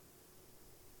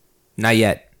Not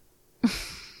yet.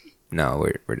 No,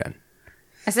 we're done.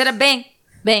 I said a bang,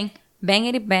 bang,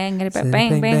 bangity bang,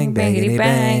 bang, bang, bangity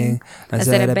bang. I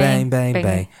said a bang, bang,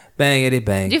 bang, bangity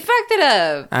bang. You fucked it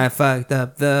up. I fucked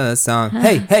up the song.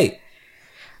 Hey.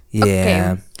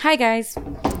 Yeah. Okay. Hi, guys.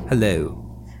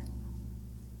 Hello.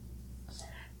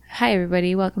 Hi,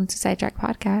 everybody. Welcome to Sidetrack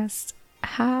Podcast.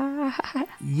 Hi.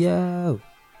 Yo.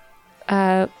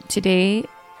 Today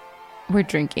we're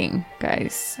drinking,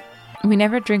 guys. We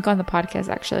never drink on the podcast,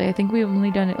 actually. I think we've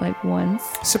only done it like once.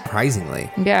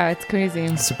 Surprisingly. Yeah, it's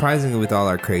crazy. Surprisingly, with all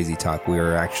our crazy talk, we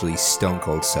are actually stone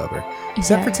cold sober.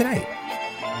 Except for tonight.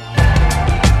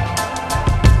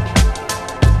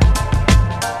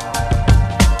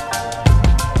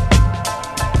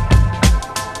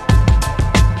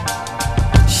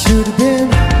 Should have been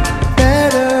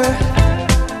better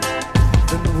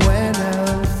than when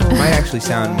I Might actually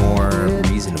sound more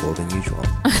reasonable than usual.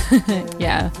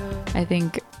 Yeah, I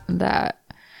think that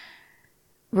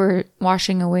we're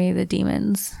washing away the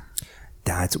demons.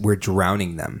 We're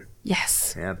drowning them.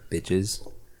 Yes. Yeah, bitches.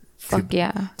 Fuck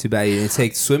yeah. Too bad you didn't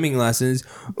take swimming lessons.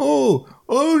 Oh,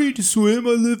 I don't need to swim.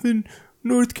 I live in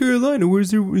North Carolina.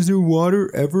 Is there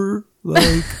water ever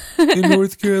like in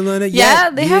North Carolina?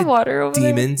 Yeah, they have water over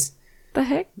there. Demons. The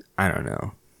heck? I don't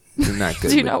know. They're not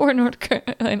good. Do you know where North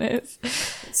Carolina is?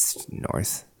 It's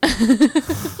north.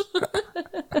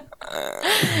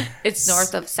 It's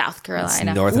north of South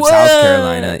Carolina. It's north of South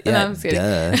Carolina. Yeah, No, I'm just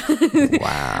kidding. duh.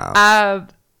 Wow.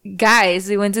 Guys,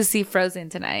 we went to see Frozen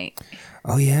tonight.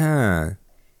 Oh yeah,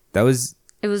 it was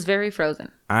very Frozen.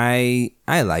 I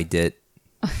liked it.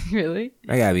 Really?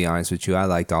 I gotta be honest with you. I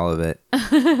liked all of it.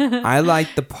 I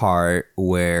liked the part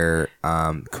where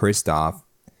Kristoff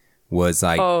was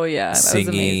like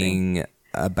singing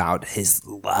about his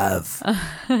love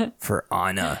for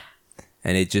Anna,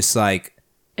 and it just like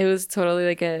it was totally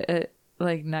like a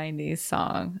like 90s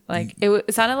song. Like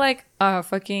it sounded like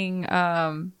fucking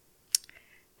the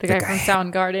guy from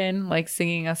Soundgarden like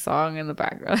singing a song in the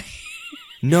background.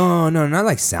 No, not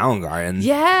like Soundgarden.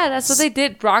 Yeah, that's what they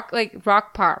did. Rock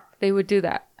pop. They would do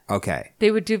that. Okay.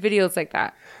 They would do videos like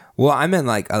that. Well, I meant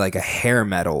like a hair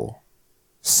metal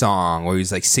song where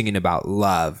he's like singing about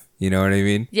love. You know what I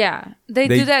mean? Yeah, they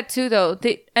do that too, though.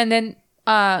 And then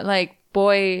like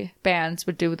boy bands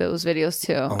would do those videos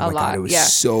too. Oh a my lot. God, it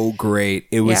was so great.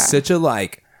 It was such a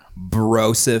like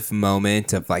brosif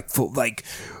moment of like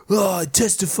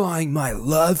testifying my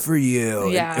love for you.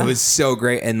 Yeah, and it was so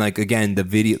great. And like again, the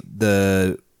video,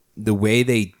 the way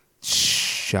they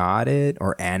shot it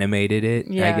or animated it,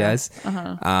 I guess,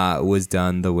 was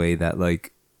done the way that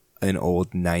like an old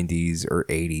 90s or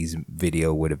 80s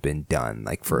video would have been done,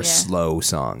 like for a slow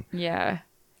song. Yeah.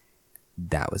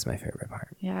 That was my favorite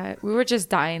part. Yeah, we were just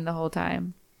dying the whole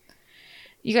time.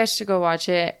 You guys should go watch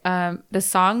it. The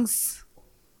songs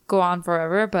go on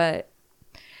forever, but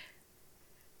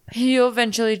you'll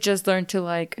eventually just learn to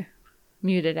like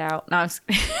mute it out. No, I'm just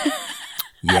kidding.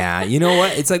 Yeah, you know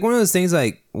what? It's like one of those things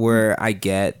like where I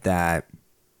get that.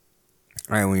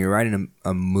 All right, when you're writing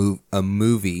a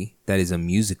movie that is a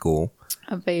musical,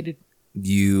 I'm faded.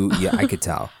 I could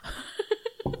tell.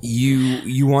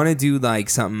 You want to do like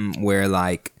something where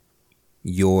like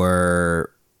every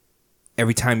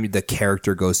time the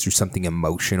character goes through something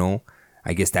emotional,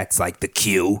 I guess that's like the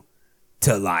cue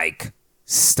to like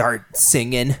start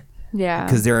singing. Yeah,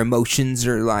 because their emotions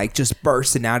are like just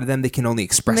bursting out of them. They can only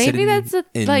express it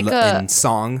in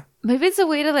song. Maybe it's a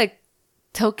way to like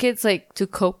tell kids like to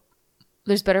cope.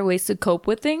 There's better ways to cope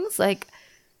with things, like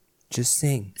just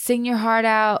sing your heart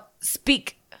out,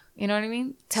 speak. You know what I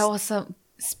mean?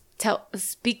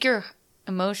 Speak your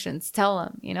emotions. Tell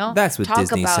them. You know, that's what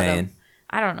Disney's saying. Them.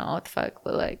 I don't know what the fuck,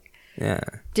 but like, yeah,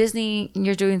 Disney,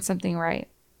 you're doing something right.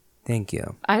 Thank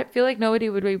you. I feel like nobody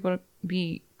would be able to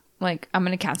be like, I'm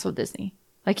gonna cancel Disney.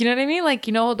 Like, you know what I mean? Like,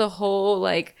 you know, the whole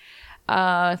like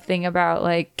thing about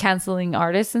like canceling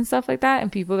artists and stuff like that,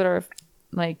 and people that are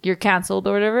like, you're canceled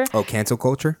or whatever. Oh, cancel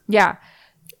culture? Yeah.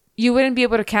 You wouldn't be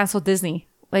able to cancel Disney.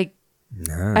 Like,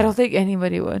 no. I don't think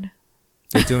anybody would.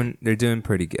 They're doing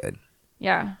pretty good.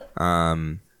 Yeah.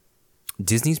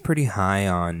 Disney's pretty high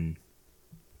on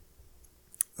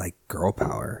like girl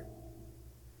power.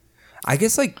 I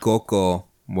guess like Coco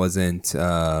wasn't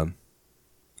a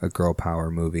girl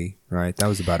power movie, right? That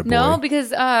was about a boy. No, because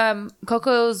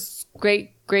Coco's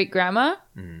great grandma,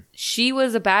 she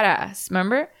was a badass.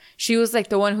 Remember? She was like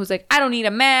the one who's like, I don't need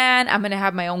a man. I'm gonna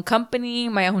have my own company,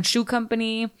 my own shoe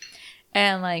company,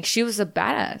 and like she was a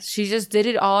badass. She just did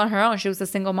it all on her own. She was a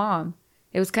single mom.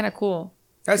 It was kind of cool.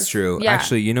 That's true. Yeah.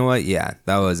 Actually, you know what? Yeah,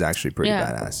 that was actually pretty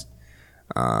badass.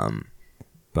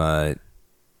 But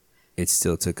it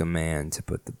still took a man to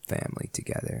put the family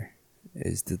together.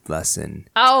 Is the lesson.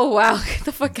 Oh, wow. Get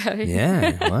the fuck out of here.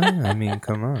 Yeah. What? I mean,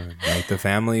 come on. Like, the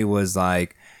family was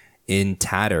like in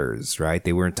tatters, right?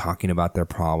 They weren't talking about their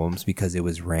problems because it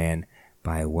was ran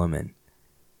by a woman.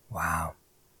 Wow.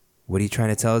 What are you trying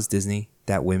to tell us, Disney?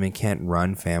 That women can't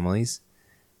run families?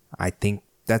 I think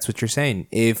that's what you're saying.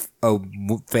 If a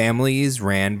family is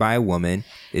ran by a woman,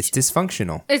 it's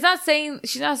dysfunctional. She's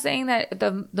not saying that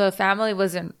the family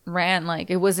wasn't ran, like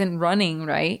it wasn't running,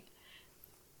 right?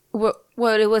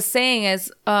 What it was saying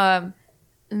is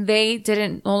they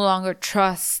didn't no longer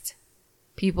trust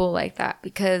people like that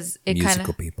because it kind of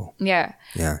musical people. Yeah.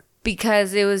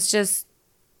 Because it was just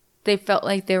they felt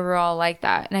like they were all like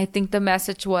that. And I think the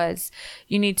message was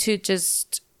you need to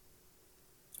just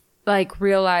like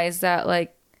realize that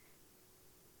like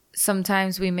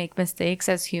sometimes we make mistakes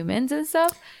as humans and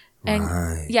stuff.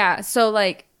 And yeah, so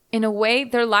like in a way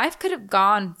their life could have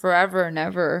gone forever and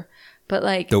ever, but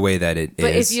like the way that it is.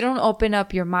 But if you don't open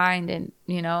up your mind and,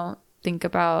 you know, think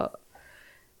about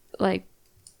like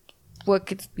what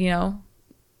could, you know,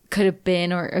 could have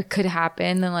been or it could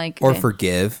happen, then like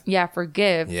forgive. Yeah,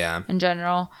 forgive. Yeah. In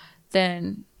general,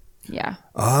 then yeah.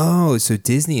 Oh, so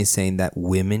Disney is saying that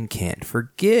women can't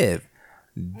forgive.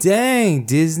 Dang,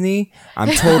 Disney. I'm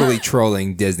totally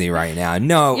trolling Disney right now.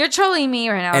 No. You're trolling me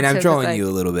right now. And I'm trolling like, you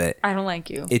a little bit. I don't like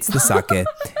you. It's the sake.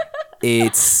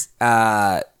 It's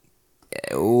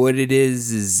what it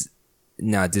is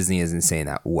no, Disney isn't saying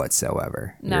that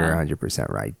whatsoever. No. You're 100%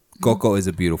 right. Coco is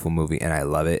a beautiful movie and I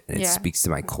love it, and it speaks to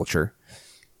my culture.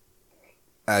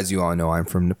 As you all know, I'm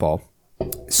from Nepal.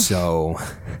 So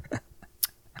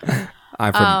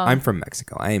I'm from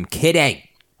Mexico. I am kidding.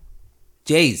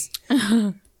 Jeez.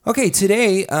 Okay,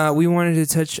 today we wanted to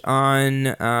touch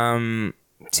on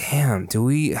how do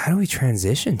we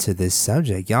transition to this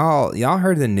subject? Y'all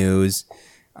heard the news.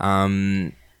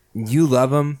 You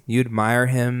love him, you admire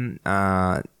him.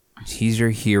 He's your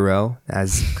hero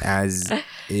as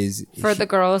is for the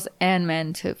girls and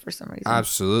men too, for some reason.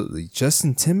 Absolutely.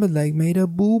 Justin Timberlake made a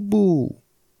boo-boo.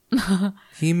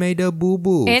 He made a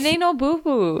boo-boo. It ain't no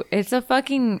boo-boo. It's a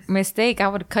fucking mistake. I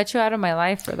would cut you out of my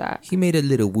life for that. He made a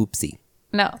little whoopsie.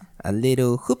 No. A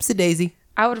little hoopsie-daisy.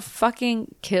 I would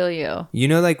fucking kill you. You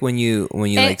know, like when you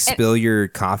spill your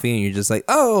coffee and you're just like,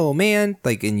 oh man,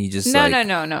 like, and you just no.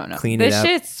 clean this it up.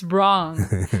 This shit's wrong.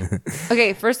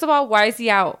 Okay, first of all, why is he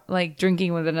out like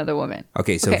drinking with another woman?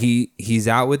 Okay, so he's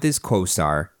out with his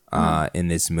co-star in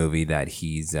this movie that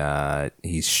he's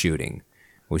shooting,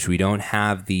 which we don't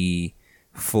have the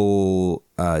full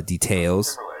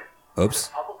details.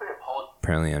 Oops.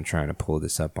 Apparently, I'm trying to pull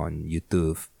this up on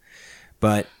YouTube.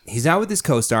 But he's out with his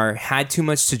co-star, had too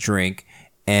much to drink,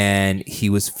 and he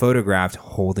was photographed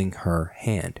holding her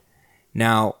hand.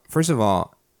 Now, first of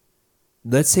all,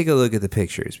 let's take a look at the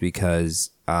pictures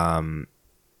because were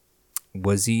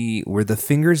the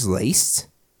fingers laced?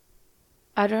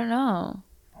 I don't know.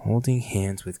 Holding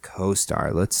hands with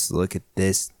co-star. Let's look at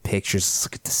this picture. Let's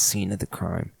look at the scene of the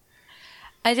crime.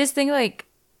 I just think like,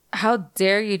 how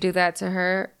dare you do that to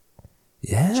her?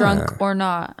 Yeah. Drunk or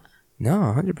not. No,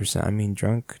 100%. I mean,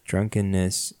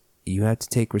 drunkenness, you have to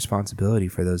take responsibility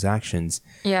for those actions.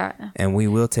 Yeah. And we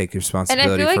will take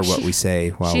responsibility for what we say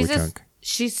while we're drunk.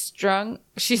 She's drunk.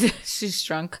 She's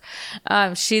drunk.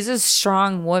 She's a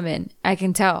strong woman. I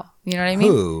can tell. You know what I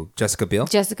mean? Who? Jessica Biel?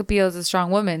 Jessica Biel is a strong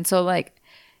woman. So, like,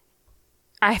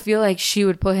 I feel like she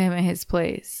would put him in his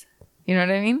place. You know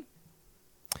what I mean?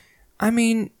 I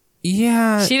mean,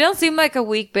 yeah. She don't seem like a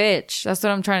weak bitch. That's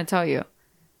what I'm trying to tell you.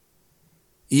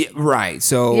 Yeah, right.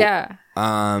 So yeah,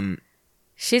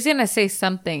 she's gonna say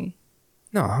something.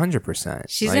 No, 100%.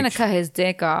 She's gonna cut his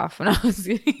dick off. And I was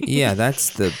yeah, that's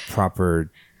the proper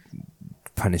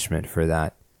punishment for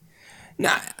that.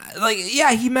 Nah, like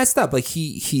yeah, he messed up. Like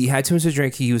he had too much to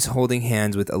drink. He was holding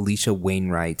hands with Alicia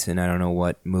Wainwright, and I don't know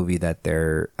what movie that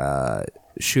they're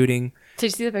shooting. Did you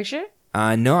see the picture?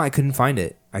 No, I couldn't find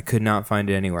it. I could not find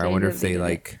it anywhere. I wonder if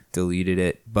they deleted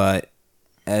it. But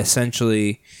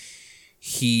essentially,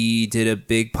 he did a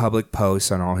big public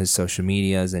post on all his social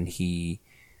medias, and he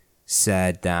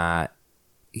said that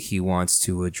he wants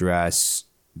to address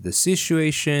the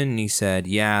situation. He said,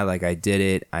 yeah, like I did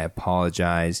it. I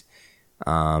apologize.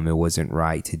 It wasn't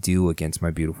right to do against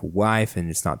my beautiful wife, and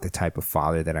it's not the type of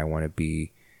father that I want to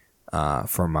be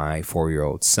for my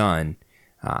 4-year-old son.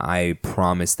 I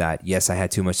promise that, yes, I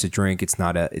had too much to drink. It's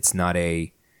not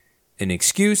an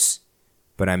excuse,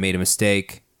 but I made a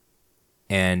mistake.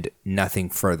 And nothing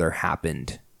further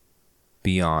happened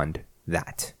beyond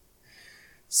that.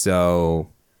 So,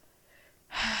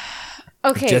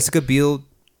 okay, Jessica Biel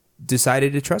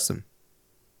decided to trust him.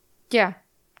 Yeah,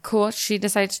 cool. She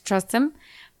decides to trust him.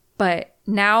 But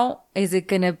now, is it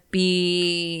going to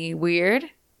be weird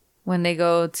when they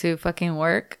go to fucking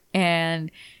work and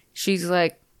she's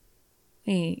like,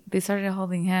 hey, they started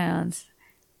holding hands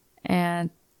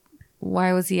and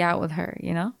why was he out with her,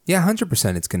 you know? Yeah,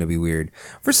 100% it's going to be weird.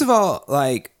 First of all,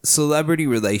 like, celebrity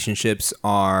relationships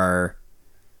are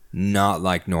not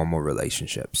like normal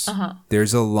relationships.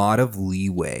 There's a lot of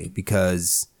leeway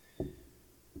because,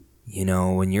 you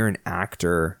know, when you're an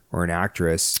actor or an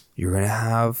actress, you're going to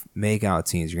have make-out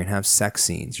scenes. You're going to have sex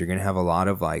scenes. You're going to have a lot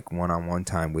of, like, one-on-one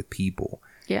time with people.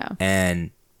 Yeah. And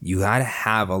you got to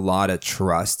have a lot of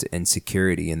trust and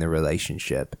security in the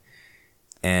relationship.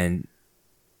 And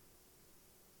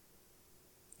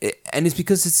it's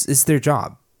because it's their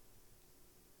job.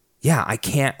 Yeah, I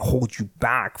can't hold you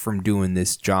back from doing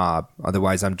this job.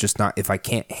 Otherwise, I'm just not. If I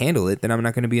can't handle it, then I'm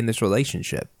not going to be in this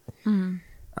relationship.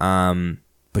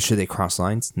 But should they cross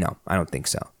lines? No, I don't think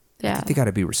so. Yeah. I think they got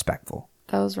to be respectful.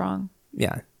 That was wrong.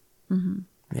 Yeah.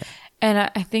 Yeah.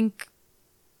 And I think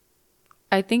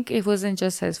it wasn't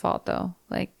just his fault though.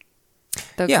 Like,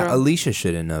 the girl. Alicia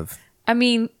shouldn't have. I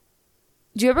mean,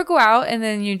 do you ever go out and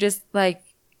then you just like,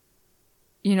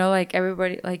 you know, like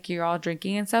everybody, like you're all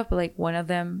drinking and stuff, but like one of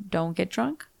them don't get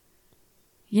drunk?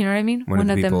 You know what I mean? One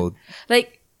of people, them,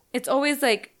 like, it's always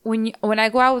like when I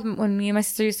go out when me and my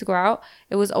sister used to go out,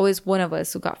 it was always one of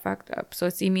us who got fucked up. So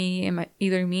it's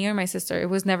either me or my sister. It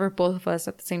was never both of us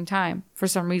at the same time for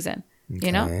some reason,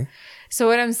 you know? So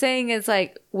what I'm saying is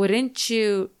like, wouldn't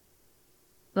you,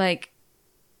 like,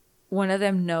 one of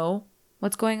them know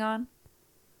what's going on?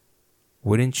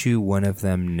 Wouldn't you one of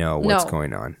them know what's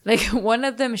going on? Like, one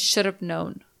of them should have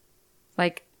known,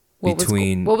 like, what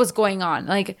was going on.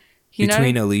 Like,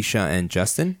 between Alicia and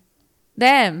Justin?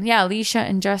 Them, yeah, Alicia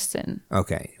and Justin.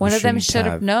 Okay. One of them should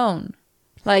have known,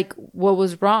 like, what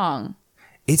was wrong.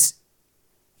 It's,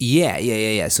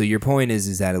 yeah. So your point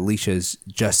is that Alicia's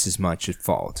just as much at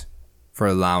fault for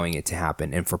allowing it to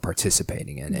happen and for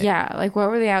participating in it. Yeah, like, why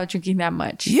were they out drinking that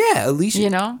much? Yeah, Alicia, you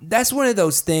know? That's one of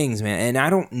those things, man. And I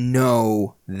don't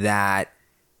know that,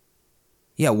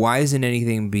 yeah, why isn't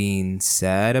anything being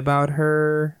said about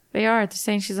her? They are. They're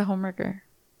saying she's a homewrecker.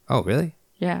 Oh, really?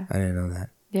 Yeah. I didn't know that.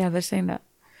 Yeah, they're saying that.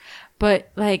 But,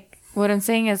 like, what I'm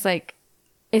saying is, like,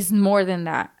 it's more than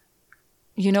that.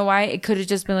 You know why? It could have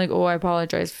just been like, oh, I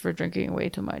apologize for drinking way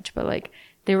too much. But, like,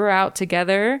 they were out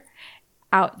together,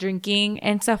 out drinking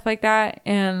and stuff like that.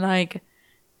 And, like,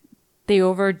 they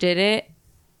overdid it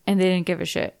and they didn't give a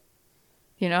shit.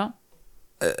 You know?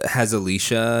 Has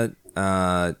Alicia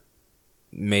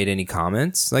made any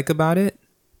comments, like, about it?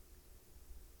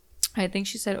 I think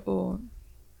she said, oh,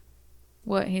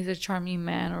 what? He's a charming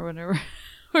man or whatever.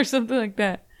 Or something like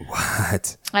that.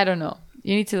 What? I don't know.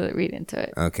 You need to read into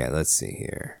it. Okay, let's see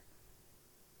here.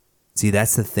 See,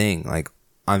 that's the thing. Like,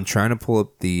 I'm trying to pull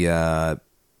up the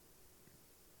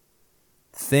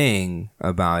thing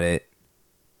about it.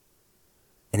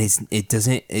 And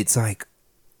it's like,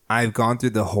 I've gone through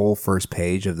the whole first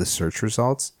page of the search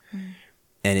results.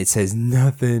 And it says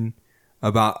nothing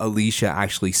about Alicia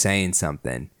actually saying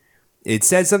something. It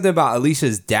said something about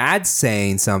Alicia's dad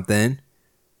saying something.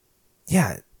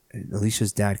 Yeah,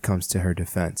 Alicia's dad comes to her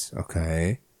defense.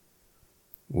 Okay.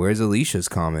 Where's Alicia's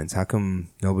comments? How come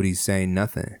nobody's saying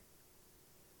nothing?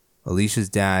 Alicia's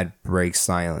dad breaks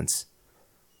silence.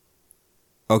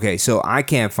 Okay, so I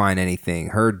can't find anything.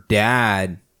 Her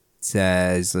dad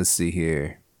says, let's see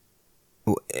here.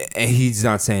 He's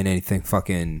not saying anything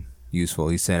fucking useful.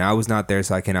 He's saying, I was not there,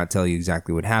 so I cannot tell you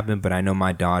exactly what happened, but I know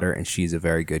my daughter, and she's a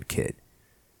very good kid.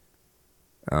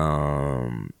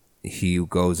 He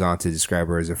goes on to describe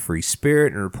her as a free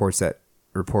spirit and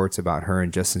reports about her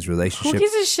and Justin's relationship. Who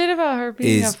gives a shit about her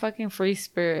being a fucking free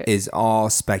spirit? Is all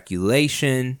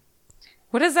speculation.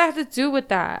 What does that have to do with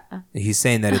that? He's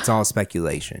saying that it's all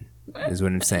speculation, is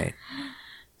what I'm saying.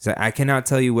 So I cannot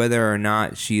tell you whether or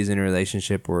not she is in a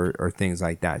relationship or things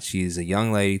like that. She is a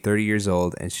young lady, 30 years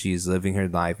old, and she is living her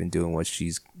life and doing what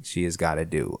she has got to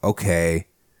do. Okay.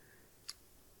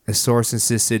 A source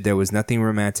insisted there was nothing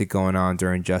romantic going on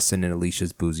during Justin and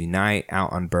Alicia's boozy night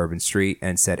out on Bourbon Street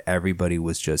and said everybody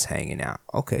was just hanging out.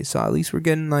 Okay, so at least we're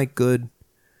getting like good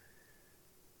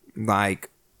like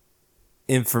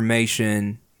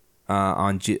information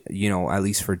on, you know, at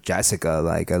least for Jessica,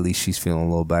 like at least she's feeling a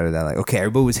little better that like, okay,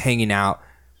 everybody was hanging out,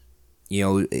 you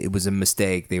know, it was a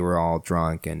mistake, they were all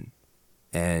drunk, and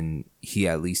he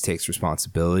at least takes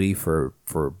responsibility for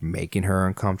making her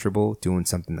uncomfortable, doing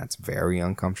something that's very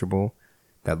uncomfortable,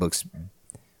 that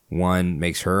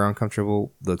makes her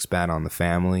uncomfortable, looks bad on the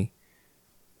family,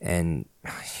 and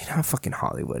you know how fucking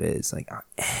Hollywood is. Like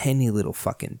any little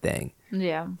fucking thing,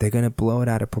 Yeah. they're gonna blow it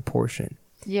out of proportion.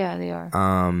 Yeah, they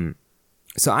are.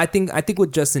 So I think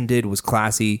what Justin did was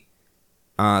classy,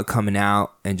 coming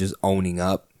out and just owning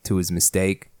up to his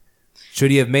mistake.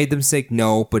 Should he have made the mistake?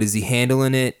 No, but is he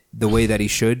handling it the way that he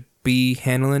should be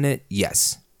handling it?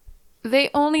 Yes.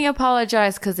 They only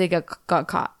apologized because they got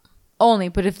caught. Only,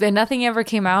 but if nothing ever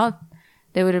came out,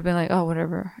 they would have been like, "Oh,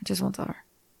 whatever. I just won't tell her."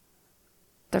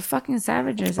 They're fucking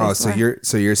savages. I swear.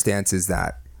 so your stance is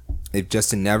that if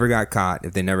Justin never got caught,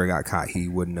 if they never got caught, he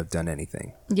wouldn't have done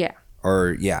anything. Yeah.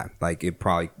 Or yeah, like it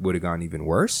probably would have gone even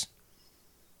worse.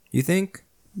 You think?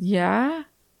 Yeah.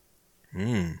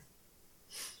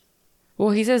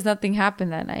 Well, he says nothing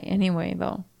happened that night anyway,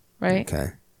 though, right?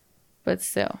 Okay. But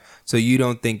still. So you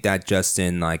don't think that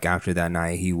Justin, like after that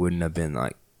night, he wouldn't have been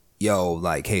like, "Yo,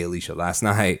 like, hey, Alicia, last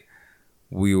night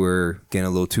we were getting a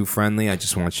little too friendly. I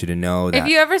just want you to know that." If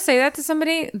you ever say that to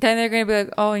somebody, then they're gonna be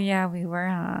like, "Oh yeah, we were,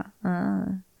 huh?"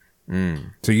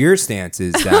 So your stance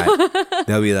is that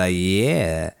they'll be like,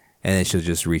 "Yeah," and then she'll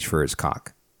just reach for his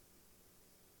cock.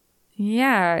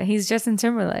 Yeah, he's Justin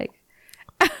Timberlake.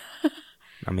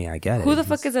 I mean, I get it. Who the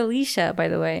fuck is Alicia, by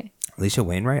the way? Alicia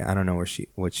Wainwright? I don't know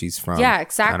what she's from. Yeah,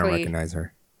 exactly. I don't recognize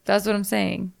her. That's what I'm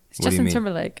saying. It's What do you Justin mean?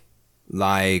 Timberlake.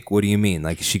 Like, what do you mean?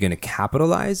 Like, is she gonna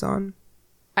capitalize on?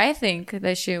 I think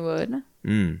that she would.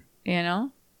 You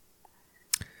know?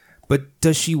 But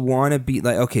does she want to be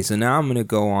like? Okay, so now I'm gonna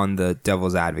go on the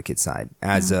devil's advocate side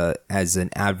as an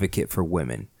advocate for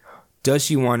women. Does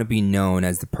she want to be known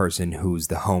as the person who's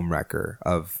the homewrecker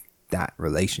of that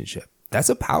relationship? That's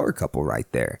a power couple right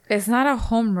there. It's not a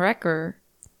home wrecker.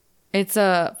 It's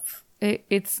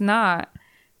not.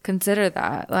 Consider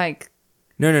that. Like.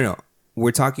 No.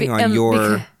 We're talking on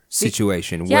your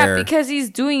situation where. Yeah, because he's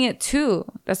doing it too.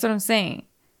 That's what I'm saying.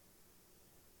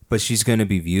 But she's going to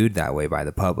be viewed that way by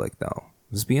the public, though.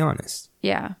 Let's be honest.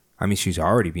 Yeah. I mean, she's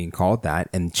already being called that,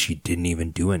 and she didn't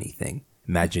even do anything.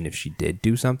 Imagine if she did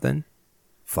do something.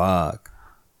 Fuck.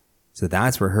 So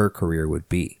that's where her career would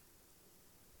be.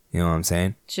 You know what I'm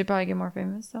saying? She'd probably get more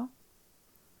famous, though.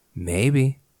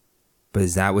 Maybe. But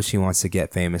is that what she wants to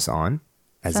get famous on?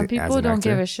 Some people don't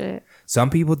give a shit. Some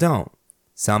people don't.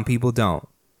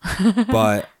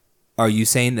 But are you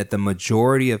saying that the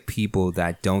majority of people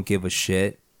that don't give a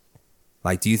shit,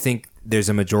 like, do you think there's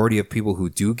a majority of people who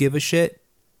do give a shit?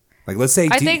 Like, let's say...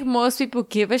 I think most people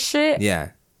give a shit.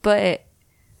 Yeah. But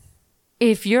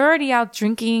if you're already out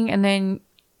drinking and then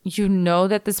you know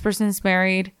that this person is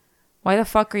married, why the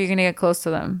fuck are you going to get close to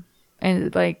them?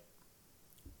 And, like,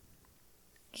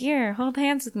 here, hold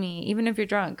hands with me, even if you're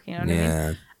drunk. You know what I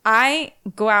mean? I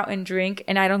go out and drink,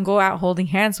 and I don't go out holding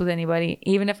hands with anybody,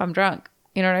 even if I'm drunk.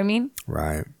 You know what I mean?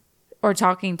 Right. Or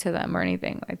talking to them or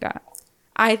anything like that.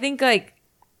 I think, like,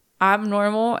 I'm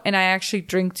normal, and I actually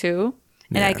drink too.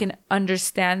 And I can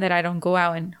understand that I don't go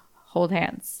out and hold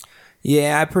hands.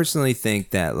 Yeah, I personally think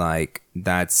that, like,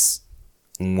 that's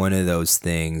one of those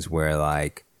things where,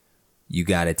 like, you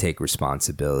got to take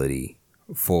responsibility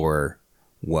for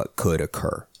what could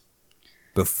occur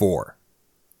before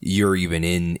you're even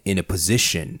in a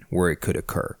position where it could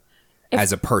occur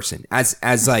as a person,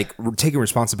 as like taking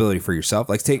responsibility for yourself.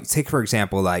 Like take for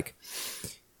example, like,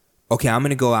 okay, I'm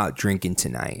going to go out drinking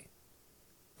tonight.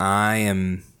 I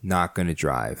am not going to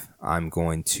drive. I'm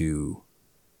going to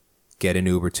get an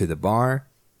Uber to the bar,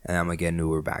 and I'm going to get an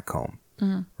Uber back home.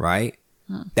 Right?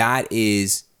 That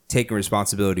is taking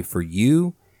responsibility for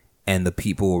you and the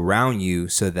people around you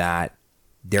so that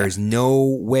there's no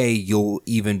way you'll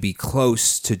even be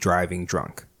close to driving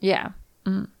drunk. Yeah.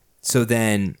 So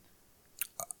then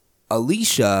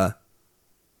Alicia,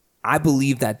 I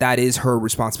believe that is her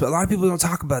responsibility. A lot of people don't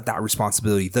talk about that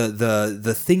responsibility,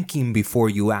 the thinking before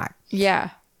you act.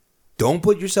 Yeah. Don't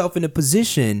put yourself in a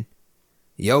position,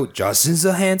 yo, Justin's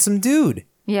a handsome dude.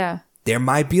 Yeah. There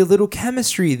might be a little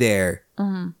chemistry there.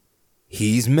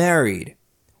 He's married.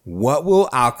 What will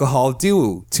alcohol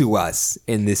do to us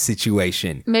in this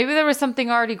situation? Maybe there was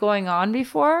something already going on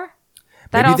before.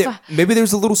 Maybe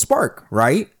there's a little spark,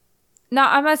 right? No,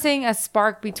 I'm not saying a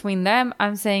spark between them.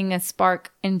 I'm saying a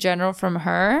spark in general from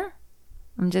her.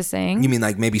 I'm just saying. You mean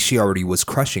like maybe she already was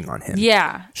crushing on him?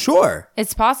 Yeah. Sure.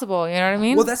 It's possible. You know what I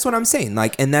mean? Well, that's what I'm saying.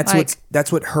 Like, and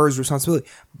that's what her's responsibility.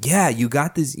 Yeah, you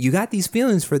got these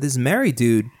feelings for this married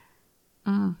dude,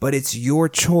 but it's your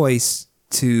choice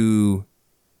to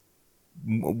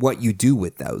what you do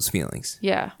with those feelings.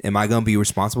 Yeah. Am I going to be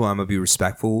responsible? I'm going to be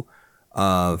respectful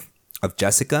of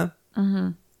Jessica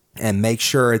and make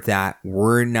sure that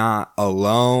we're not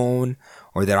alone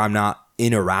or that I'm not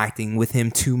interacting with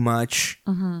him too much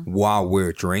while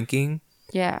we're drinking.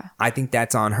 Yeah. I think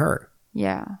that's on her.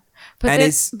 Yeah.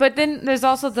 And But then there's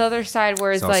also the other side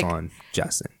where it's also like on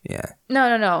Justin. Yeah.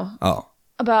 No. Oh.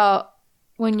 About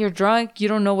when you're drunk, you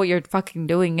don't know what you're fucking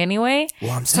doing anyway.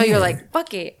 Well, I'm so saying. you're like,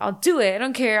 fuck it, I'll do it. I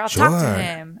don't care. I'll talk to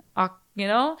him. You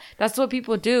know, that's what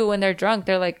people do when they're drunk.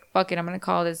 They're like, fuck it, I'm gonna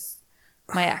call this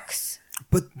my ex.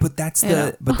 But that's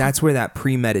that's where that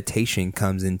premeditation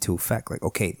comes into effect. Like,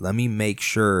 okay, let me make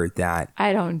sure that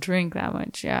I don't drink that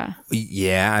much. Yeah.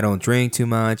 Yeah, I don't drink too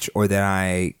much, or that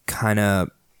I kind of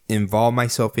involve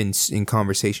myself in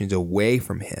conversations away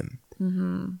from him.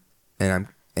 And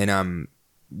I'm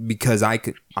because I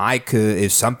could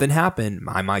if something happened,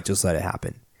 I might just let it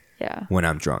happen. Yeah. When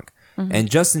I'm drunk.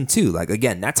 And Justin too, like,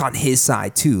 again, that's on his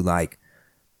side too. Like,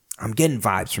 I'm getting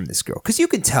vibes from this girl, because you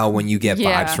can tell when you get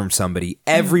vibes from somebody.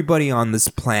 Everybody on this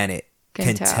planet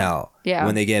can tell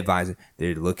when they get vibes.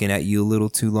 They're looking at you a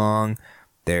little too long.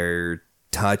 They're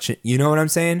touching, you know what I'm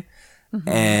saying?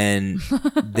 And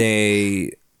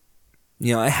they,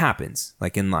 you know, it happens,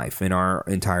 like, in life, in our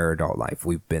entire adult life.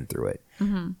 We've been through it.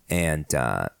 And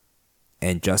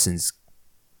Justin's,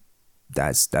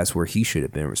 that's where he should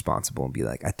have been responsible and be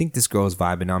like, I think this girl is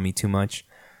vibing on me too much.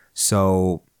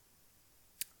 So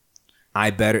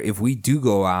I better, if we do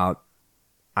go out,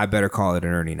 I better call it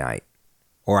an early night.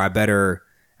 Or I better,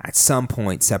 at some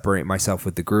point, separate myself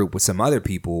with the group with some other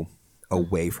people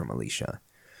away from Alicia.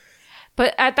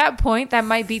 But at that point, that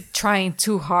might be trying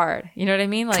too hard. You know what I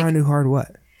mean? Like, trying too hard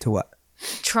what? To what?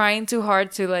 Trying too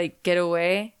hard to, like, get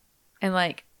away. And,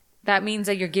 like, that means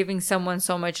that you're giving someone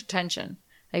so much attention.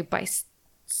 Like, by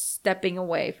stepping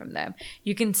away from them.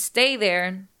 You can stay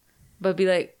there, but be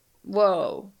like,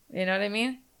 whoa. You know what I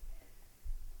mean?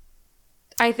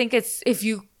 I think it's, if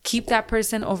you keep that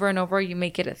person over and over, you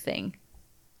make it a thing.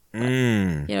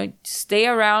 You know, stay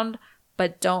around,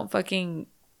 but don't fucking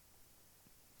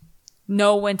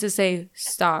know when to say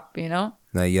stop, you know?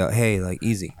 Like, yo, hey, like,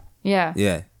 easy. Yeah.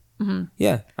 Yeah.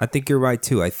 Yeah, I think you're right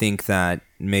too. I think that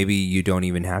maybe you don't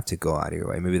even have to go out of your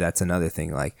way. Maybe that's another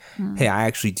thing. Like, hey, I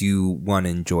actually do want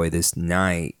to enjoy this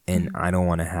night, and I don't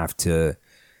want to have to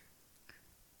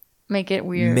make it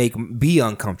weird, be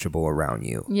uncomfortable around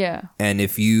you. Yeah. And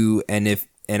if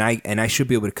I should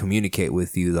be able to communicate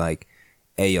with you, like,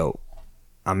 hey, yo,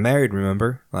 I'm married,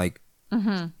 remember? Like,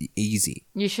 easy.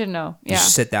 You should know. Yeah. You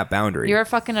should set that boundary. You're a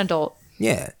fucking adult.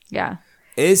 Yeah. Yeah.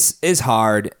 It's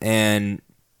hard, and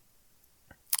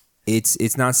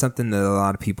it's not something that a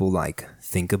lot of people, like,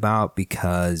 think about,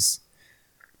 because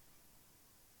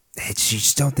you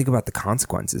just don't think about the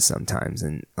consequences sometimes.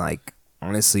 And, like,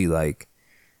 honestly, like,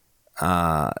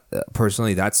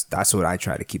 personally, that's what I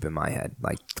try to keep in my head.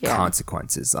 Like,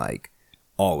 consequences, like,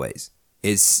 always.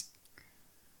 It's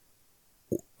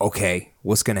okay,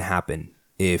 what's gonna happen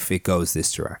if it goes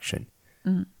this direction?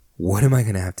 What am I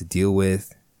gonna have to deal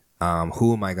with?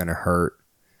 Who am I gonna hurt?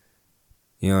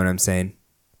 You know what I'm saying?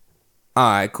 All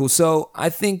right, cool. So I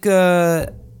think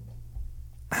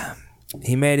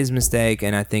he made his mistake,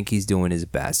 and I think he's doing his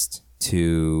best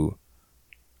to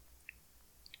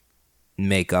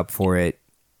make up for it,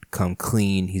 come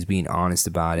clean. He's being honest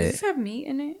about it. Does this have meat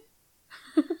in it?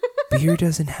 Beer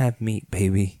doesn't have meat,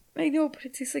 baby. I know, but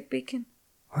it tastes like bacon.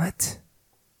 What?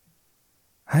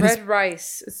 Red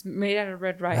rice. It's made out of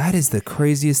red rice. That is the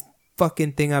craziest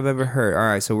fucking thing I've ever heard. All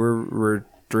right, so we're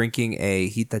drinking a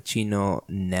Hitachino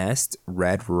Nest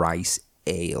red rice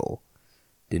ale.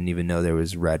 Didn't even know there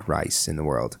was red rice in the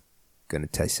world. Gonna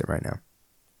taste it right now.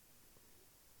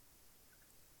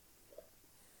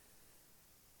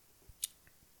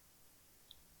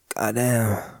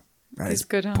 Goddamn. That is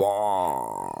good, huh?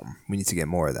 Bomb. We need to get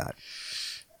more of that.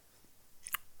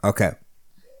 Okay.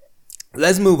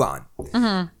 Let's move on.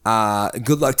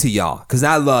 Good luck to y'all, because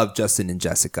I love Justin and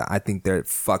Jessica. I think they're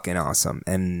fucking awesome.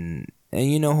 And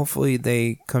you know, hopefully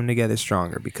they come together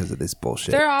stronger because of this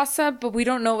bullshit. They're awesome, but we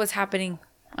don't know what's happening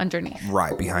underneath.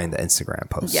 Right, behind the Instagram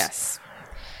posts. Yes.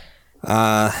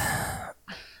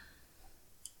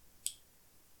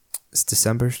 It's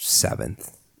December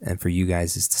 7th. And for you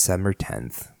guys, it's December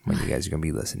 10th when you guys are going to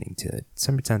be listening to it.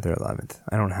 December 10th or 11th.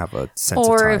 I don't have a sense of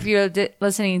time. Or if you're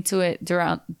listening to it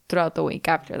throughout the week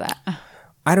after that.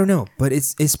 I don't know, but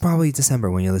it's probably December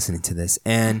when you're listening to this.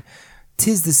 And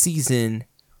 'tis the season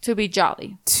to be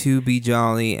jolly. To be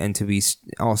jolly, and to be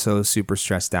also super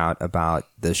stressed out about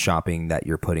the shopping that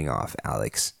you're putting off,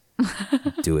 Alex.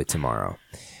 Do it tomorrow.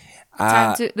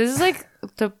 This is like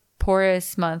the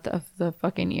poorest month of the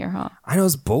fucking year, huh? I know,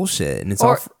 it's bullshit, and it's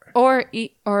or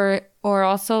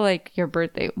also like your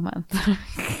birthday month.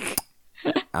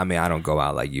 I mean, I don't go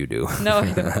out like you do. No,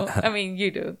 I don't. I mean,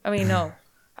 you do. I mean, no,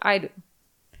 I do.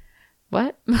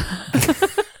 What?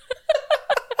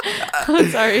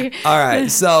 I'm sorry. All right,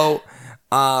 so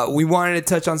we wanted to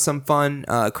touch on some fun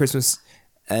Christmas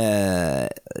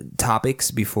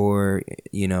topics before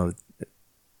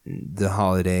the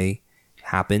holiday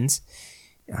happens,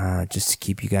 just to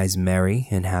keep you guys merry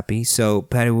and happy. So,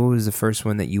 Patty, what was the first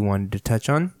one that you wanted to touch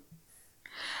on?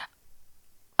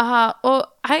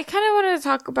 Well, I kind of wanted to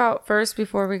talk about first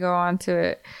before we go on to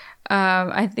it.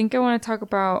 I think I want to talk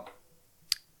about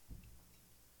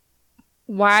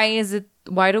why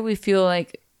do we feel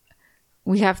like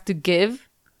we have to give,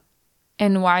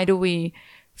 and why do we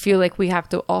feel like we have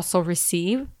to also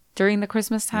receive during the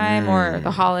Christmas time or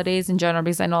the holidays in general?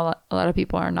 Because I know a lot of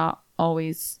people are not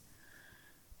always,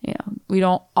 we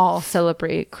don't all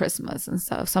celebrate Christmas and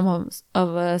stuff. Some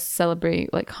of us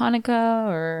celebrate like Hanukkah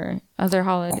or other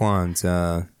holidays.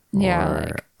 Kwanzaa.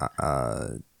 Yeah.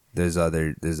 There's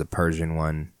a Persian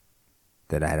one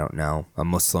that I don't know. A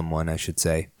Muslim one, I should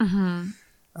say.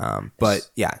 Mm-hmm. But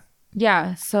yeah.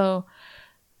 Yeah. So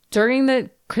during the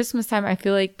Christmas time, I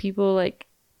feel like people like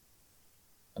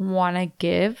want to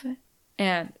give,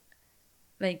 and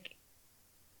like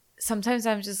sometimes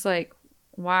I'm just like,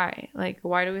 why? Like,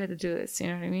 why do we have to do this? You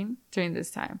know what I mean? During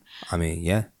this time. I mean,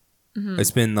 yeah. Mm-hmm.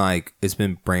 It's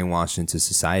been brainwashed into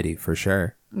society for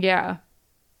sure. Yeah.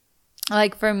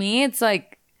 Like for me, it's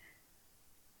like,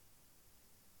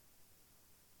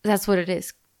 that's what it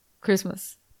is.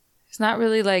 Christmas. It's not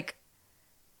really like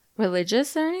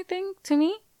religious or anything to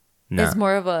me. No. It's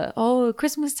more of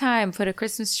Christmas time. Put a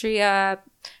Christmas tree up.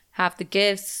 Have the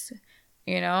gifts.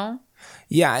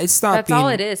 Yeah, it's not. That's all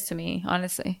it is to me,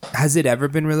 honestly. Has it ever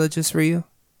been religious for you?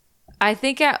 I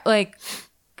think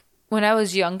when I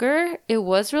was younger, it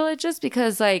was religious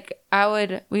because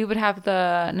we would have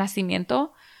the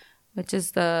nacimiento, which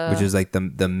is like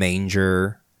the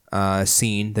manger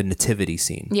scene, the nativity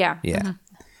scene. Yeah. Mm-hmm.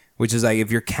 Which is like,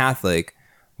 if you're Catholic,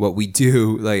 what we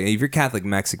do, like if you're Catholic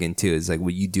Mexican too, is like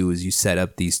what you do is you set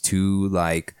up these two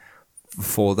like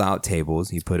fold out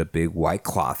tables. You put a big white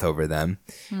cloth over them,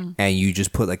 and you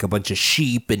just put like a bunch of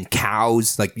sheep and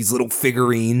cows, like these little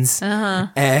figurines,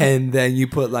 and then you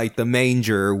put like the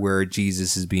manger where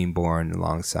Jesus is being born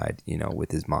alongside,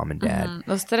 with his mom and dad.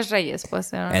 Los tres reyes,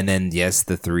 pues. And then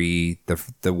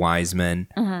the wise men,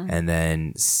 and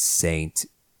then Saint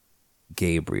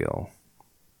Gabriel,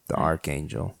 the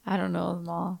archangel. I don't know them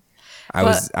all. I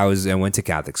went to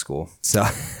Catholic school, so.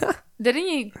 Didn't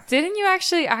you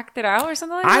actually act it out or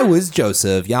something like that? I was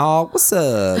Joseph, y'all. What's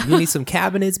up? You need some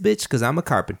cabinets, bitch? Because I'm a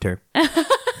carpenter.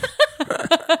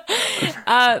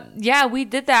 Yeah, we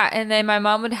did that. And then my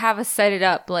mom would have us set it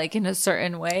up like in a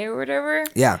certain way or whatever.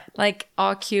 Yeah. Like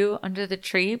all cute under the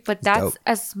tree. But that's dope.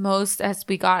 As most as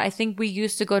we got. I think we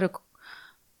used to go to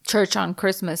church on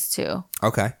Christmas too.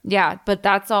 Okay. Yeah, but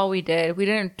that's all we did. We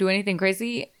didn't do anything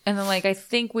crazy. And then I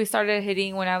think we started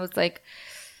hitting when I was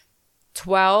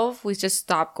 12. We just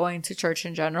stopped going to church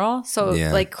in general. So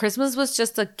Christmas was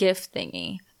just a gift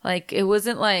thingy. It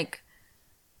wasn't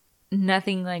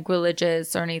nothing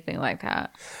religious or anything like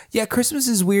that. Yeah, Christmas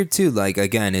is weird too.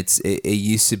 Again, it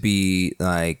used to be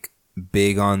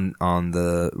big on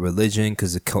the religion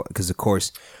because of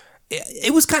course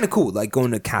it was kind of cool.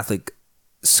 Going to Catholic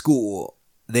school,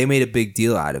 they made a big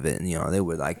deal out of it, and they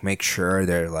would make sure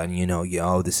they're letting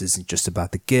this isn't just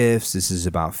about the gifts. This is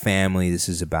about family. This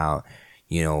is about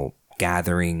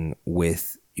gathering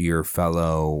with your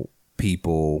fellow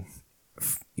people,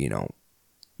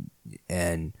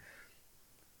 and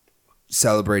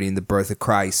celebrating the birth of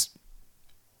Christ.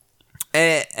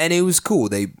 And it was cool.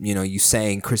 They, you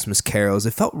sang Christmas carols.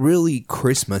 It felt really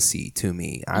Christmassy to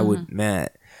me. I would,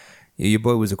 your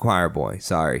boy was a choir boy.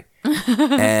 Sorry.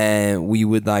 And we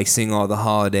would sing all the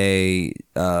holiday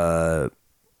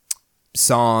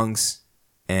songs,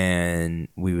 and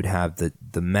we would have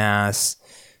the mass,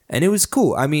 and it was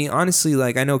cool. I mean, honestly,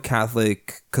 I know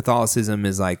Catholicism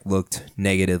is looked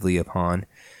negatively upon.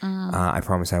 I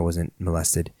promise I wasn't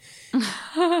molested.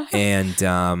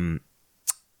 And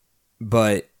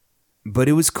but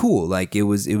it was cool. It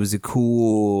was a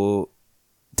cool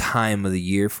time of the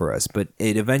year for us, but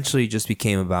it eventually just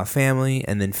became about family,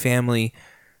 and then family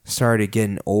started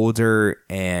getting older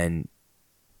and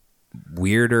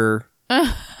weirder.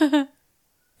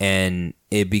 And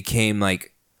it became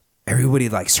everybody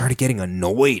started getting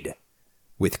annoyed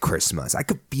with Christmas. I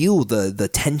could feel the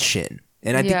tension,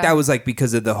 and I think that was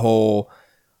because of the whole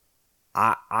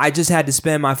I just had to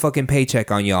spend my fucking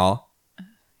paycheck on y'all.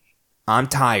 I'm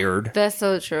tired. That's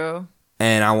so true.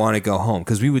 And I want to go home,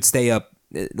 because we would stay up.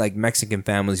 Mexican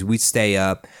families, we'd stay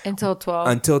up until 12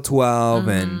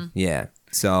 and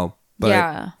so,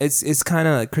 but it's kind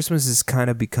of, Christmas has kind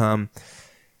of become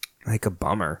a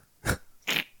bummer.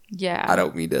 Yeah. I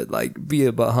don't mean to like be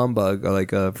a humbug or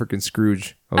like a freaking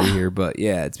Scrooge over here, but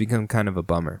yeah, it's become kind of a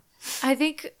bummer. I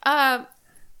think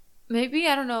maybe,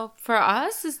 I don't know, for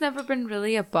us it's never been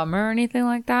really a bummer or anything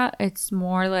like that. It's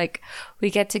more like we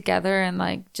get together and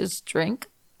like just drink.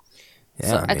 Yeah,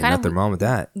 So I mean, nothing wrong with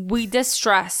that. We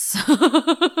distress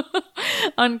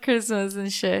on Christmas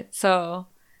and shit. So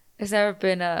it's never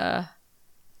been a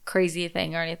crazy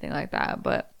thing or anything like that.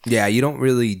 But yeah, you don't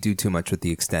really do too much with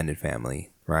the extended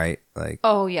family, right? Like,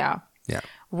 oh yeah,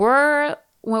 because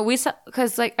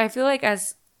like I feel like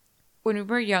when we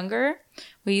were younger,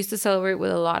 we used to celebrate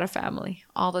with a lot of family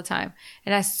all the time,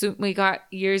 and as soon we got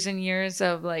years and years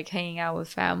of like hanging out with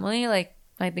family, like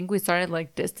I think we started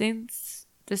like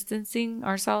distancing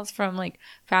ourselves from like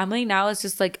family. Now it's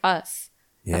just like us.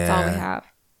 yeah. That's all we have,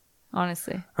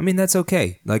 honestly. I mean, that's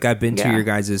okay. Like, I've been to your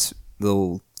guys'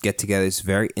 little get-together. It's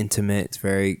very intimate. It's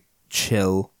very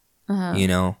chill, you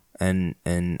know? And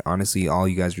honestly, all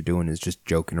you guys are doing is just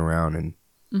joking around and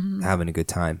having a good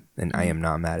time. And I am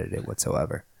not mad at it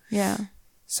whatsoever. Yeah.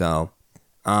 So,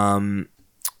 how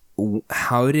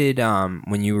did,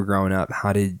 when you were growing up,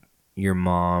 how did your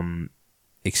mom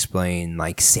explain,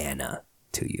 like, Santa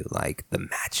to you? Like, the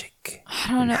magic? I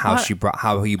don't know. How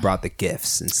he brought the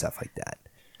gifts and stuff like that.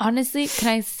 Honestly, can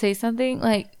I say something?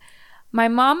 Like, my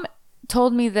mom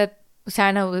told me that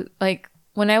Santa was like,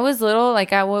 when I was little,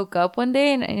 like I woke up one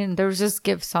day and there was just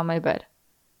gifts on my bed.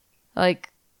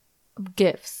 Like,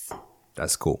 gifts.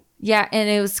 That's cool. Yeah, and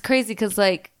it was crazy because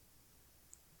like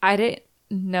I didn't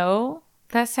know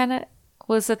that Santa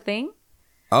was a thing.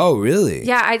 Oh, really?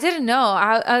 Yeah, I didn't know.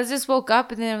 I just woke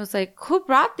up and then I was like, who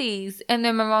brought these? And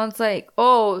then my mom's like,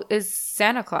 oh, it's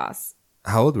Santa Claus.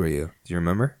 How old were you? Do you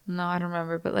remember? No, I don't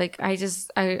remember. But like, I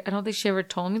don't think she ever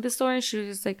told me the story. She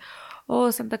was just like, oh,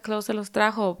 Santa Claus se los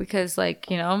trajo. Because like,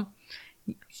 you know,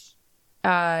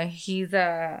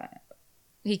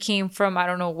 he came from I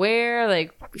don't know where.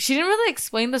 Like, she didn't really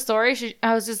explain the story.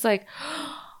 I was just like,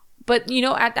 but you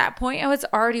know, at that point, I was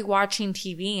already watching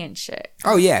TV and shit.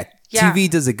 Oh, yeah. Yeah. TV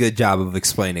does a good job of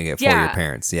explaining it for your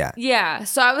parents. Yeah. Yeah.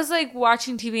 So I was like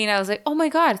watching TV and I was like, oh my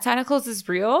God, Santa Claus is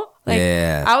real? Like,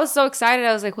 yeah. I was so excited.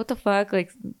 I was like, what the fuck?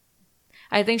 Like,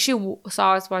 I think she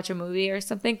saw us watch a movie or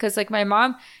something. Cause like my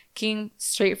mom came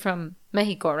straight from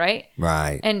Mexico, right?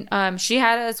 Right. And she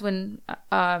had us when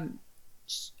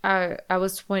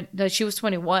she was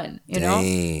 21, you know?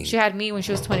 She had me when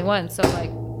she was 21. So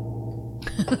like,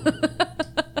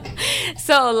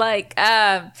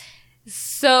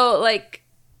 So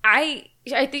I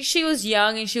think she was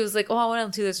young and she was like, oh, I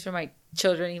want to do this for my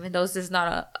children, even though this is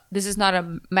not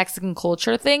a Mexican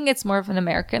culture thing. It's more of an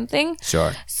American thing.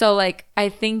 Sure. So like, I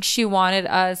think she wanted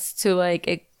us to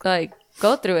like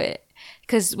go through it.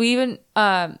 Cause we even,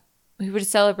 we would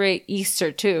celebrate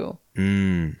Easter too.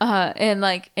 And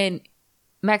like in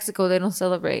Mexico, they don't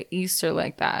celebrate Easter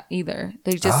like that either.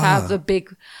 They just have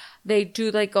they do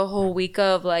like a whole week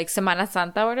of like Semana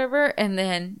Santa or whatever, and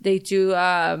then they do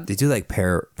like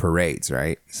parades,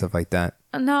 right? Stuff like that.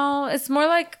 No, it's more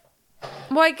like,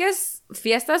 well, I guess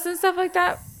fiestas and stuff like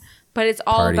that, but it's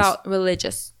all Parties. about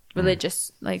religious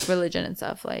like religion and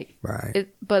stuff like. Right.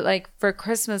 But like for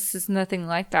Christmas, it's nothing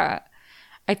like that.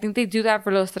 I think they do that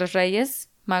for Los Tres Reyes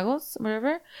Magos,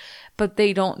 whatever, but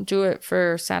they don't do it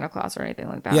for Santa Claus or anything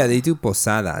like that. Yeah, they do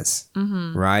posadas,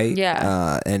 right?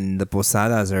 Yeah. And the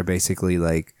posadas are basically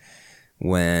like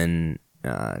when,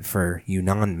 for you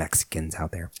non-Mexicans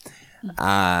out there,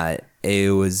 it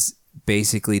was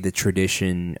basically the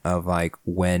tradition of like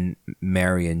when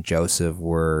Mary and Joseph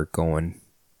were going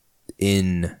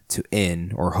inn to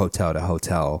inn or hotel to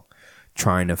hotel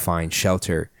trying to find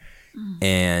shelter.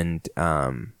 And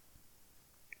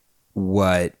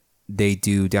what they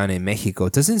do down in Mexico,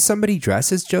 doesn't somebody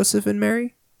dress as Joseph and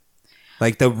Mary?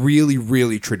 Like the really,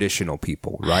 really traditional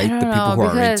people, right? The people who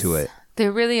are into it. They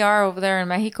really are over there in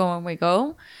Mexico when we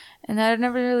go. And I've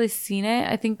never really seen it.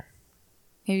 I think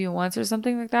maybe once or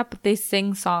something like that. But they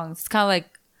sing songs. It's kind of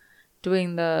like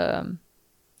doing the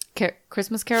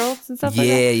Christmas carols and stuff like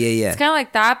that. Yeah. It's kind of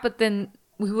like that, but then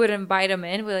we would invite them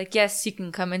in. We're like, yes, you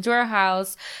can come into our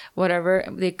house, whatever.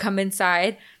 They come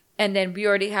inside, and then we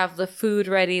already have the food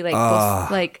ready,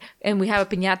 and we have a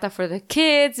piñata for the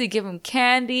kids. We give them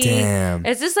candy. Damn.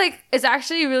 It's just like, it's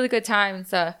actually a really good time and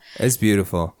stuff. It's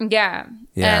beautiful. Yeah.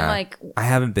 Yeah. And like, I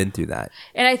haven't been through that.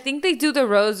 and I think they do the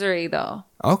rosary though.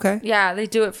 Okay. Yeah, they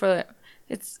do it for.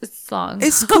 It's long.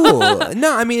 It's cool.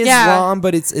 No, I mean it's Yeah. long,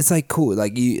 but it's like cool.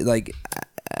 Like you like.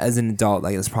 As an adult,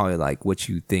 like it's probably like what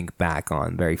you think back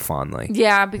on very fondly.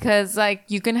 Yeah, because like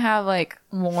you can have like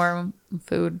warm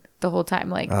food the whole time,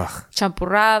 like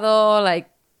champurrado, like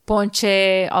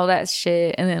ponche, all that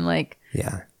shit, and then like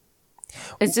Yeah,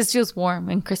 It just feels warm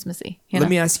and Christmassy. Let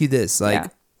me ask you this: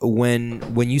 like,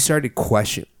 when you started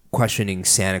questioning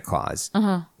Santa Claus,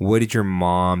 what did your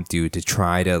mom do to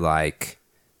try to like,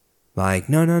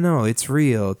 no, it's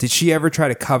real? Did she ever try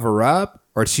to cover up,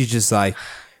 or she just like,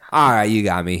 all right, you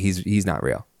got me. He's not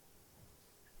real.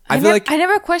 I feel like I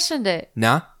never questioned it.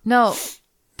 Nah? No,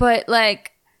 but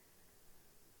like,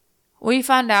 we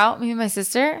found out, me and my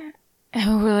sister.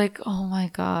 And we were like, oh my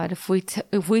God, if we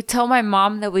tell my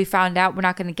mom that we found out, we're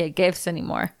not going to get gifts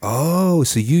anymore. Oh,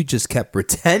 so you just kept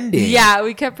pretending. Yeah,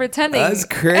 we kept pretending. That's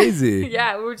crazy.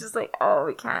 Yeah, we were just like, oh,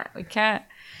 we can't.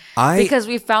 Because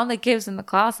we found the gifts in the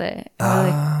closet. And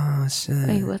we're like, shit.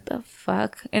 wait, what the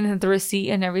fuck? And the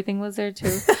receipt and everything was there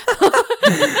too.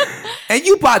 And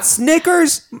you bought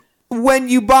Snickers when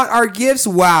you bought our gifts?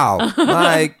 Wow.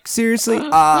 Like, seriously?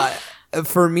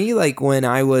 For me, like, when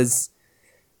I was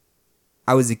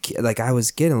a kid, like I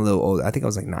was getting a little older. I think I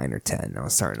was like 9 or 10. I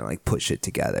was starting to like put shit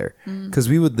together because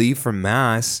we would leave from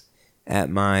mass at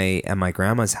my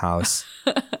grandma's house,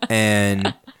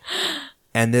 and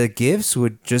the gifts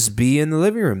would just be in the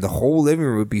living room. The whole living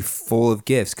room would be full of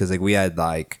gifts because like we had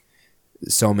like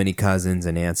so many cousins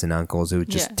and aunts and uncles. It would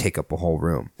just take up a whole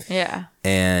room. Yeah,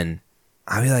 and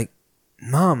I'd be like,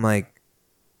 Mom, like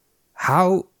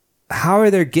how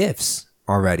are there gifts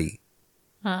already?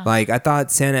 Like, I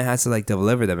thought Santa has to, like,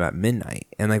 deliver them at midnight.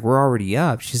 And, like, we're already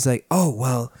up. She's like, oh,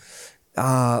 well,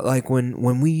 like,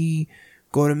 when we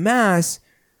go to mass,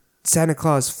 Santa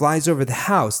Claus flies over the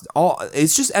house.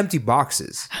 It's just empty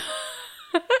boxes.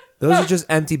 Those are just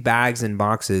empty bags and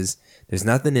boxes. There's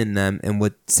nothing in them. And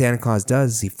what Santa Claus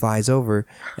does is he flies over,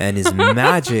 and his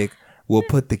magic will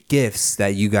put the gifts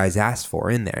that you guys asked for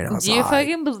in there. And I was do you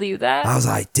fucking believe that? I was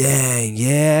like, dang,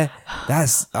 yeah,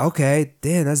 that's okay.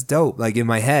 Damn, that's dope. Like in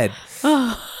my head.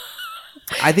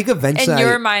 I think eventually in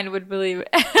your mind would believe it.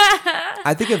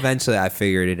 I think eventually I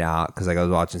figured it out because like I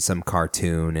was watching some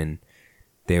cartoon and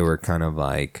they were kind of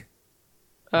like,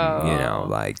 you know,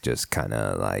 like just kind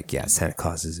of like, yeah, Santa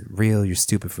Claus isn't real. You're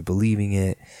stupid for believing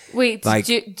it. Wait, like,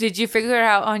 did you figure it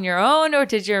out on your own or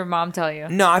did your mom tell you?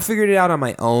 No, I figured it out on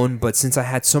my own. But since I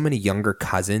had so many younger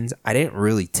cousins, I didn't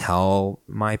really tell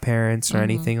my parents or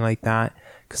anything like that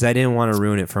because I didn't want to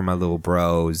ruin it for my little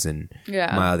bros and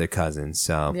my other cousins.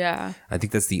 So I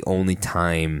think that's the only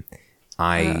time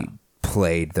I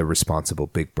played the responsible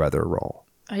big brother role.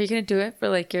 Are you going to do it for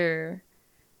like your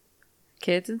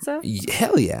kids and stuff?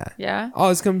 Hell yeah. Yeah. Oh,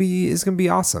 it's gonna be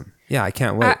awesome. Yeah, I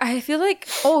can't wait. I feel like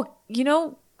you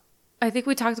know, I think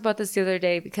we talked about this the other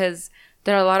day because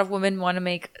there are a lot of women want to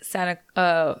make Santa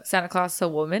Claus a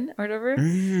woman or whatever.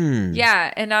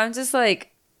 Yeah, and I'm just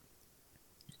like,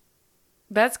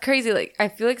 that's crazy. Like I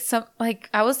feel like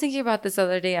I was thinking about this the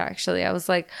other day actually. I was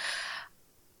like,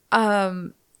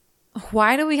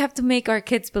 why do we have to make our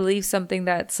kids believe something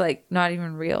that's like not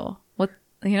even real?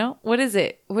 You know, what is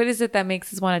it? What is it that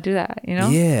makes us want to do that? You know?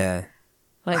 Yeah.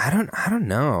 Like I don't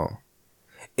know.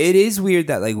 It is weird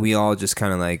that like we all just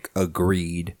kind of like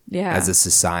agreed as a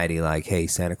society, like, hey,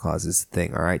 Santa Claus is the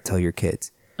thing. All right, tell your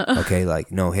kids. Okay,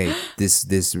 like, no, hey, this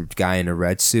guy in a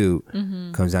red suit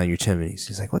comes down your chimney.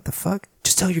 He's like, what the fuck?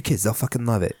 Just tell your kids. They'll fucking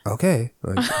love it. Okay.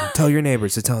 Like, tell your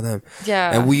neighbors to tell them.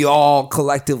 Yeah. And we all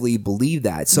collectively believe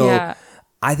that. So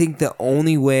I think the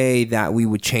only way that we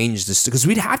would change this, because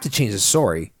we'd have to change the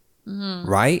story,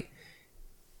 right?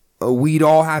 We'd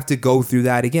all have to go through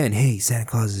that again. Hey, Santa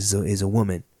Claus is a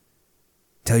woman.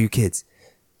 Tell your kids.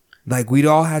 Like, we'd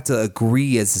all have to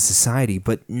agree as a society,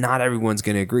 but not everyone's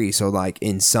going to agree. So, like,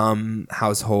 in some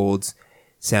households,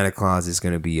 Santa Claus is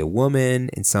going to be a woman.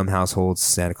 In some households,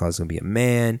 Santa Claus is going to be a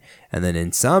man. And then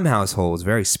in some households,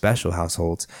 very special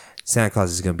households, Santa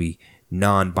Claus is going to be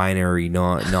non-binary,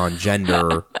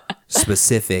 non-gender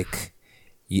specific.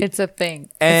 It's a thing.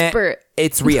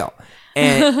 It's real.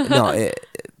 And no,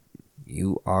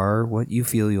 you are what you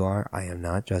feel you are. I am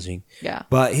not judging. Yeah.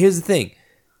 But here's the thing.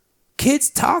 Kids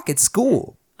talk at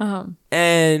school.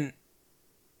 And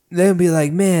they'll be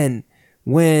like, man,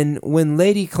 when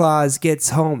Lady Claus gets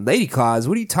home. Lady Claus?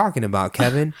 What are you talking about,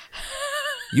 Kevin?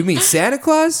 You mean Santa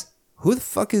Claus? Who the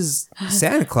fuck is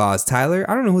Santa Claus, Tyler?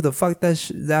 I don't know who the fuck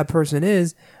that person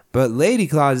is, but Lady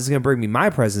Claus is going to bring me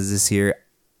my presents this year.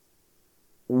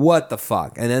 What the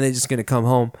fuck? And then they're just going to come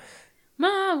home.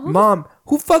 Mom,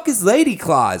 who fuck is Lady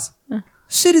Claus?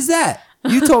 Shit is that?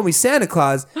 You told me Santa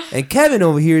Claus, and Kevin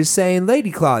over here is saying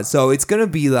Lady Claus. So it's going to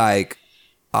be like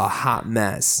a hot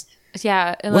mess.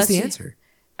 Yeah. What's the answer?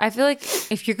 I feel like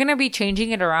if you're going to be changing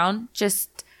it around,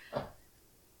 just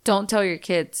don't tell your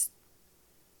kids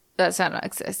that Santa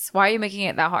exists. Why are you making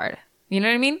it that hard? You know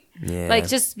what I mean? Yeah. Like,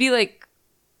 just be like,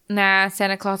 nah,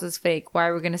 Santa Claus is fake. Why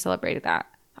are we going to celebrate that?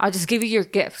 I'll just give you your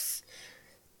gifts.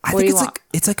 I think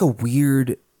it's like a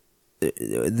weird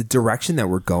the direction that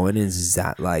we're going is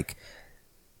that like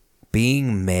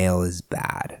being male is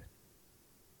bad.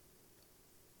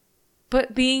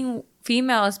 But being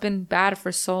female has been bad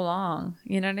for so long.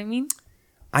 You know what I mean?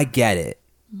 I get it.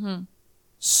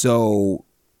 So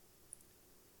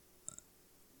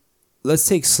let's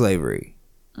take slavery,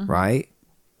 right?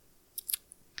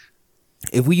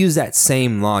 If we use that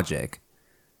same logic,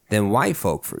 then white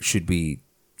folk should be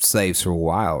slaves for a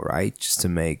while, right? Just to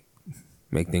make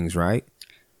things right.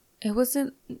 It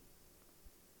wasn't.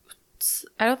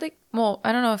 I don't think. Well,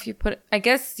 I don't know if you put. I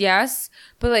guess yes,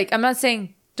 but like I'm not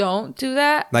saying don't do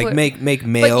that. Like but, make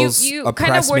males you oppress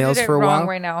kind of worded males it for a wrong while.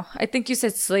 right now. I think you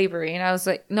said slavery, and I was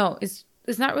like, no, it's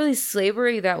not really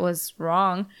slavery that was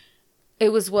wrong.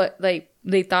 It was what like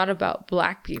they thought about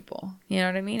black people. You know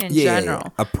what I mean? In general,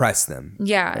 yeah. Oppress them.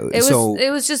 Yeah,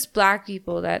 it was just black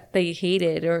people that they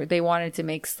hated or they wanted to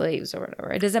make slaves or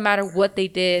whatever. It doesn't matter what they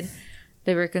did;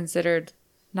 they were considered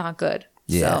not good.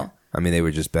 Yeah, so. I mean they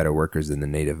were just better workers than the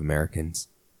Native Americans.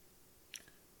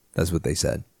 That's what they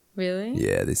said. Really?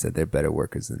 Yeah, they said they're better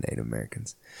workers than Native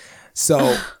Americans.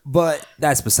 So, but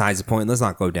that's besides the point. Let's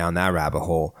not go down that rabbit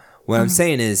hole. What I'm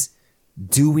saying is,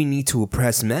 do we need to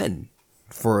oppress men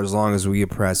for as long as we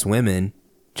oppress women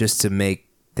just to make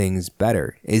things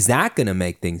better? Is that going to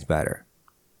make things better?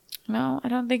 No, I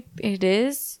don't think it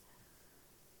is.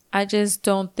 I just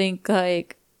don't think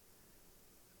like.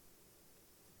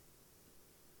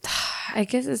 I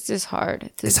guess it's just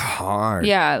hard. It's hard.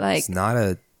 Yeah, like it's not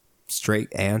a straight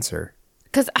answer.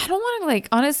 Because I don't want to like.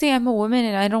 Honestly, I'm a woman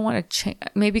and I don't want to change.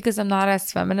 Maybe because I'm not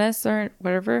as feminist or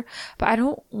whatever. But I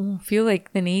don't feel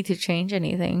like the need to change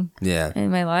anything. Yeah.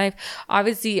 In my life,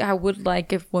 obviously, I would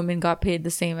like if women got paid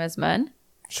the same as men.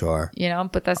 Sure. You know,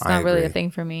 but that's not really a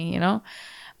thing for me. You know,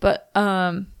 but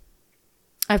I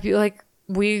feel like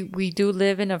we do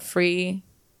live in a free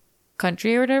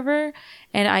country or whatever,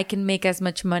 and I can make as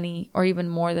much money or even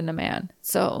more than a man,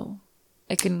 so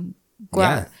I can go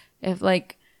out.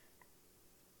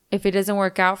 If it doesn't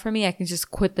work out for me, I can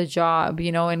just quit the job,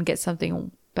 you know, and get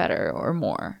something better or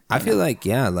more. I feel like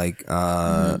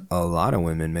a lot of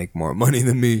women make more money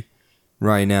than me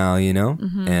right now, you know,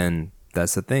 and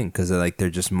that's the thing because they're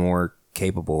just more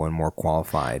capable and more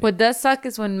qualified. What does suck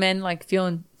is when men like feel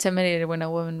intimidated when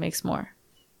a woman makes more.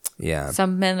 Yeah,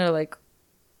 some men are like,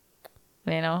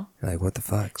 you know, like what the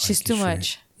fuck? She's like, too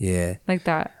much. Yeah, like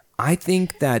that. I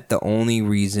think that the only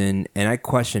reason, and I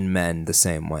question men the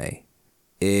same way,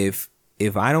 if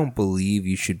I don't believe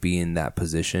you should be in that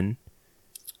position,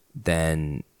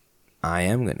 then I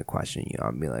am going to question you.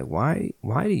 I'll be like, why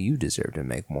do you deserve to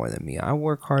make more than me? I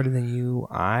work harder than you.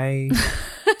 I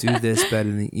do this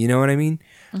better than you know what I mean?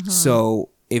 So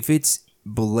if it's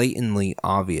blatantly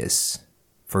obvious,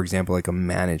 for example, like a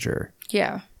manager,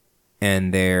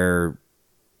 and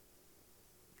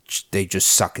they just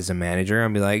suck as a manager, I'll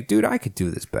be like, dude, I could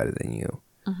do this better than you.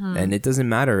 And it doesn't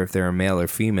matter if they're a male or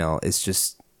female. It's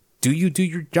just, do you do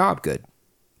your job good?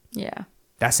 Yeah.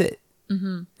 That's it.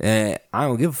 I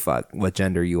don't give a fuck what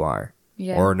gender you are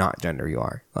or not gender you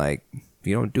are. Like, if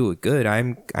you don't do it good,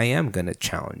 I am going to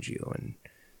challenge you and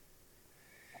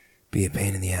be a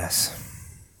pain in the ass.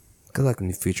 Good luck with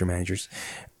the future managers.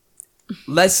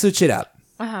 Let's switch it up.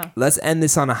 Let's end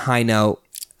this on a high note.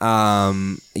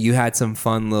 You had some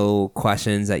fun little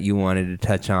questions that you wanted to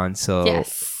touch on, so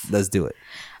let's do it.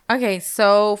 Okay,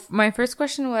 so my first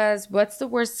question was, what's the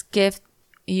worst gift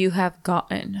you have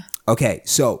gotten? Okay,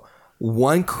 so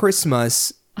one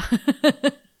Christmas,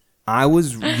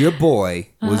 your boy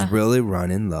was really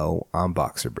running low on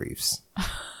boxer briefs.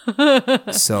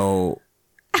 So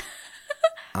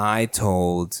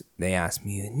they asked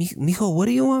me, Mijo, what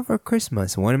do you want for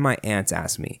Christmas? One of my aunts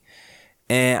asked me,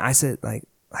 and I said, like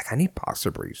I need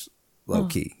boxer briefs, low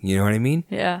key. You know what I mean?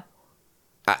 Yeah.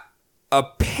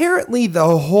 Apparently,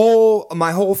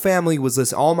 my whole family was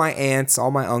listening. All my aunts, all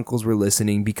my uncles were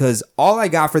listening because all I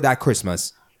got for that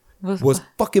Christmas was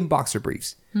fucking boxer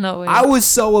briefs. No way. I was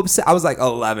so upset. I was like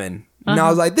 11. And I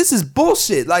was like, this is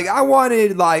bullshit. Like, I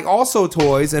wanted like also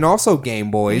toys and also Game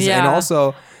Boys and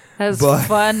also... That's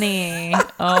funny.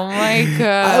 Oh my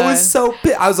god! I was so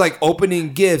pissed. I was like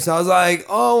opening gifts. I was like,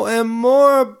 "Oh, and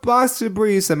more boxer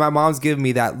briefs." And my mom's giving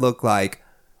me that look, like,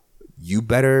 "You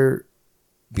better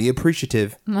be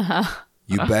appreciative.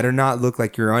 You better not look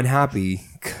like you're unhappy.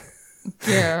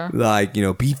 Yeah, like, you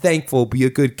know, be thankful, be a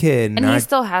good kid." And he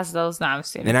still has those now.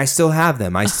 And I still have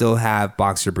them. I still have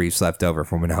boxer briefs left over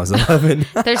from when I was 11.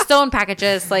 They're still in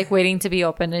packages, like waiting to be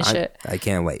opened and shit. I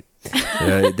can't wait.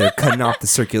 They're cutting off the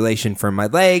circulation from my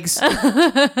legs,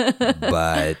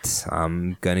 but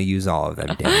I'm gonna use all of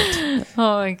them. Damn it!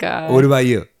 Oh my god. What about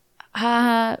you?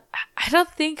 I don't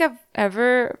think I've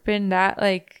ever been that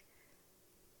like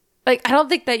I don't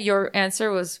think that your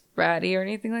answer was ratty or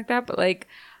anything like that, but like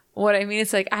what I mean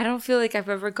is like I don't feel like I've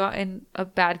ever gotten a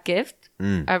bad gift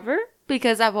ever,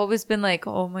 because I've always been like,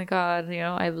 oh my god,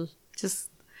 I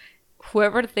just,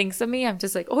 whoever thinks of me, I'm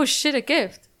just like, oh shit, a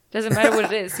gift. Doesn't matter what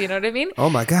it is, you know what I mean? Oh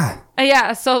my god.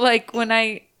 Yeah, so like when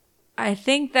I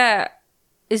think that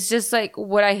it's just like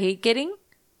what I hate getting.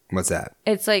 What's that?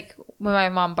 It's like when my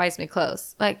mom buys me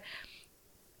clothes. Like,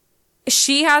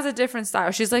 she has a different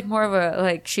style. She's like more of a,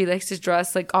 like, she likes to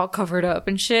dress like all covered up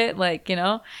and shit, like,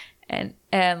 and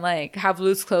like have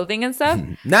loose clothing and stuff.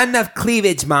 Not enough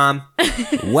cleavage, Mom.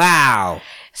 Wow.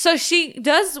 So she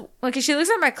does, like, she looks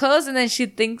at my clothes and then she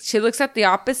looks at the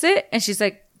opposite and she's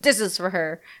like, this is for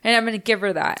her. And I'm going to give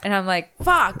her that. And I'm like,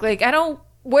 fuck, like, I don't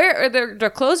wear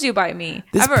the clothes you buy me.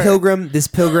 This ever.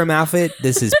 pilgrim outfit,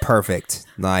 this is perfect.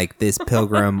 Like, this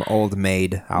pilgrim old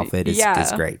maid outfit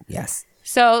is great. Yes.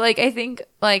 So, like, I think,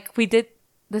 like, we did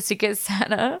the Secret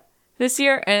Santa this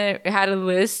year, and it had a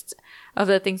list of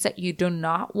the things that you do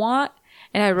not want.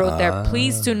 And I wrote there,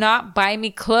 please do not buy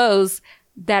me clothes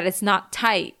that is not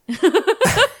tight.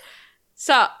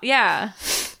 So, yeah.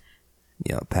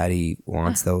 Patty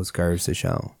wants those curves to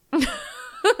show.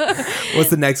 What's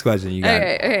the next question you got?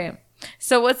 Okay.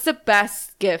 So, what's the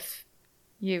best gift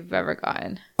you've ever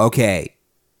gotten? Okay.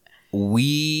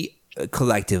 We,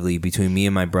 collectively, between me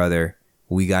and my brother,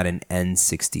 we got an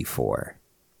N64.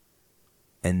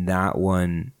 And that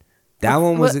one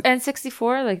was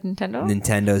N64, like Nintendo?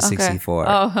 Nintendo 64.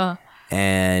 Okay. Oh, huh.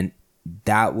 And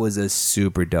that was a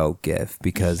super dope gift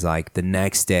because, like, the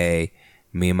next day,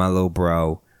 me and my little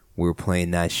bro, we were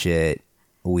playing that shit.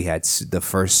 We had the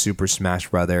first Super Smash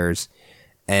Brothers,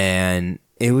 and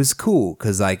it was cool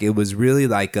because, like, it was really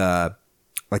like a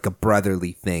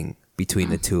brotherly thing between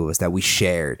the two of us that we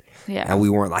shared. Yeah. And we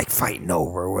weren't like fighting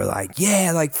over. We're like,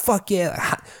 yeah, like, fuck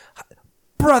yeah,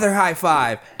 brother high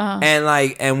five.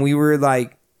 And we were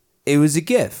like, it was a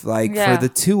gift, like, for the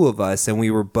two of us, and we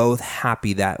were both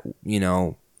happy that,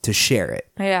 to share it.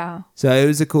 Yeah. So it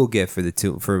was a cool gift for the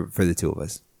two of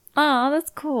us. Oh,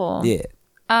 that's cool. Yeah.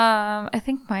 I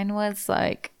think mine was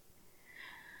like,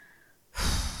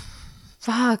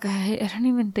 fuck, I don't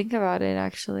even think about it,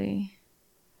 actually.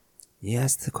 You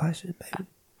asked the question, baby.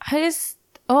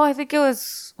 I think it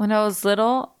was when I was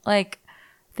little, like,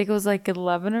 I think it was like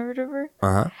 11 or whatever.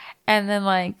 Uh-huh. And then,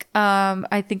 like,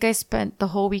 I think I spent the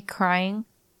whole week crying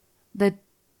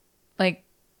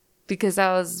because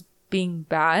I was being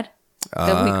bad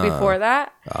the week before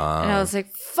that. And I was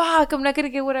like, fuck, I'm not going to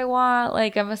get what I want.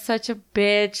 Like, I'm such a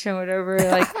bitch and whatever.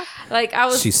 Like I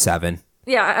was. She's 7.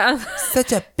 Yeah.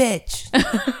 Such a bitch.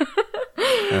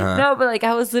 No, but like,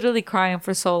 I was literally crying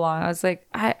for so long. I was like,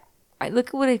 I look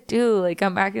at what I do. Like,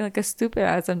 I'm acting like a stupid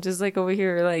ass. I'm just like over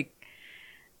here, like,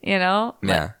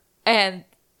 Yeah. And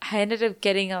I ended up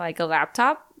getting a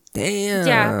laptop. Damn.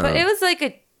 Yeah, but it was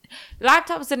like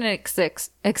laptops didn't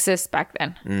exist back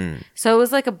then. So it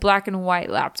was like a black and white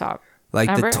laptop. Like,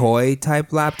 remember? The toy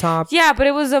type laptop? Yeah, but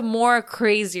it was a more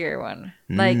crazier one.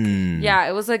 Like, yeah,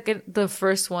 it was like the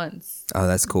first ones. Oh,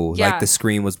 that's cool. Yeah. Like, the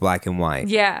screen was black and white.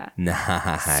 Yeah.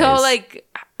 Nice. So, like,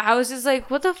 I was just like,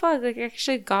 what the fuck? Like, I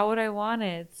actually got what I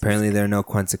wanted. Apparently, there are no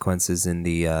consequences in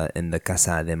the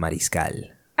Casa de Mariscal.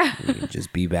 You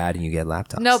just be bad and you get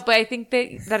laptops. No, but I think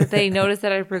that they noticed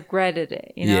that I regretted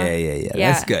it. Yeah.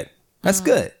 That's good. That's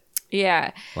good.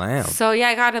 Yeah. Wow. So, yeah,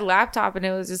 I got a laptop and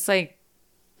it was just like,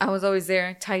 I was always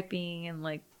there typing and,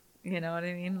 like, you know what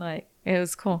I mean? Like, it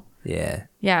was cool. Yeah.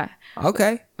 Yeah.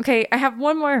 Okay. Okay, I have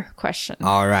one more question.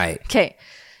 All right. Okay.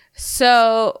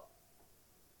 So,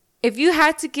 if you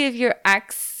had to give your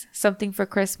ex something for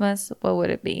Christmas, what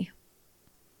would it be?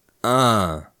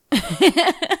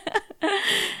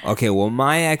 Okay, well,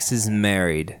 my ex is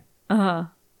married. Uh-huh.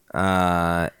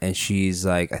 And she's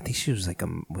like, I think she was like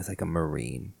a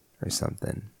Marine or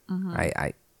something. Mm-hmm.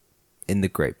 I in the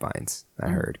grapevines, I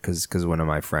heard, because one of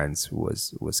my friends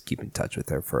was keeping in touch with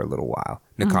her for a little while.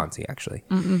 Nikanti, actually.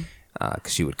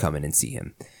 Because she would come in and see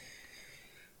him.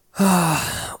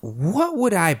 What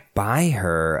would I buy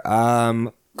her?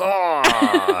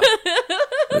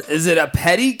 Is it a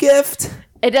petty gift?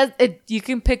 It does. You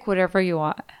can pick whatever you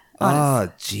want.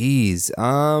 Honestly.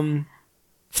 Oh,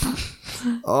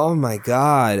 jeez. Oh my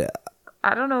God.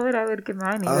 I don't know what I would give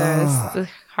mine either. It's the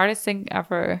hardest thing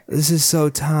ever. This is so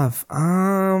tough.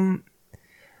 I'll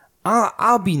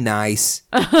be nice.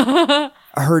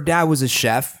 Her dad was a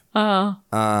chef.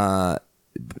 Uh-huh.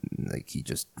 Like, he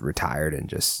just retired and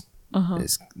just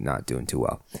is not doing too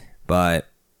well. But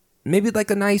maybe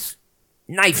like a nice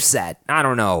knife set. I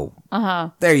don't know.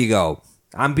 There you go.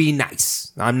 I'm being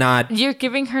nice. I'm not. You're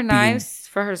giving her knives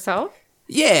for herself?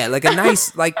 Yeah, like a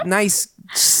nice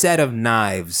set of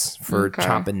knives for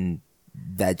chopping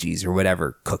veggies or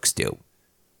whatever cooks do.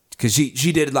 Because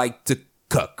she did like to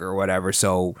cook or whatever.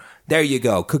 So there you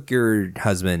go. Cook your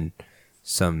husband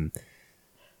some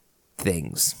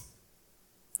things.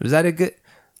 Was that a good?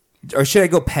 Or should I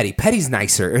go petty? Petty's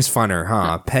nicer. It's funner,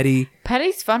 huh? Petty's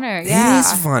funner. Yeah, it is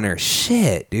funner.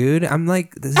 Shit, dude. I'm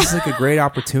like, this is like a great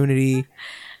opportunity.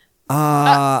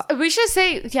 We should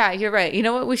say, yeah, you're right. You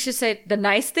know what? We should say the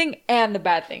nice thing and the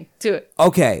bad thing to it.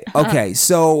 Okay.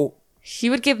 So she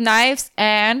would give knives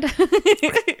and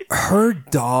her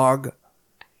dog.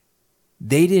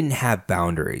 They didn't have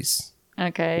boundaries.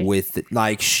 Okay. With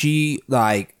she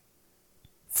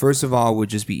first of all would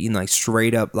just be eating like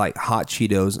straight up like hot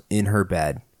Cheetos in her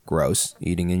bed. Gross.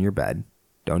 Eating in your bed.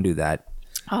 Don't do that.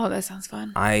 Oh, that sounds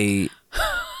fun.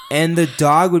 And the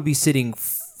dog would be sitting.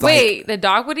 Wait, the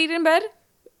dog would eat in bed?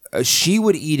 She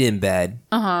would eat in bed.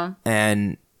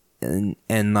 And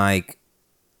like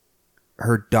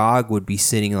her dog would be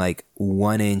sitting like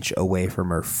 1 inch away from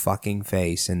her fucking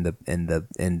face in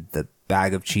the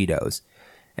bag of Cheetos.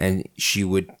 And she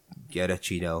would get a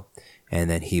Cheeto. And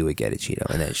then he would get a Cheeto.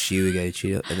 And then she would get a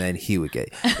Cheeto. And then he would get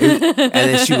and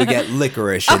then she would get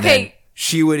licorice. And then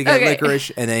she would get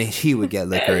licorice. And then he would get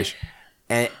licorice.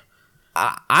 And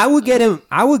I would get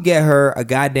her a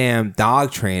goddamn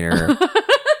dog trainer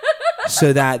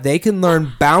so that they can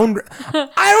learn boundary.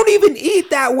 I don't even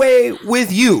eat that way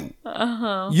with you.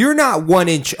 You're not 1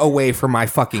 inch away from my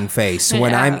fucking face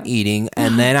when I'm eating.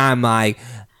 And then I'm like,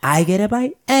 I get a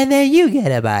bite, and then you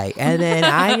get a bite, and then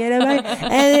I get a bite,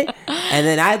 and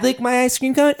then I lick my ice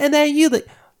cream cone, and then you lick.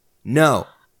 No,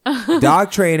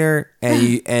 dog trainer,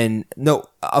 and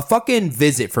a fucking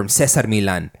visit from Cesar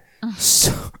Milan.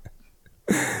 So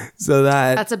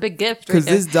that's a big gift, because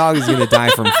this dog is gonna die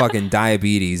from fucking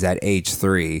diabetes at age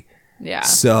 3. Yeah.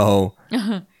 So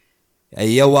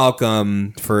you're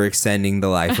welcome for extending the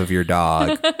life of your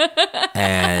dog,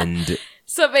 and.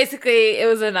 So basically, it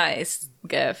was a nice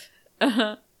gift.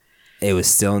 It was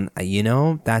still,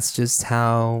 that's just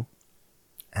how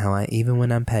I, even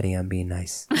when I'm petty, I'm being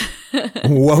nice.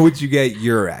 What would you get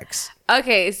your ex?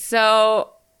 Okay,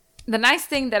 so the nice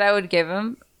thing that I would give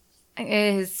him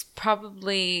is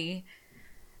probably,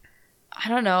 I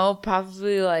don't know,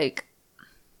 probably like...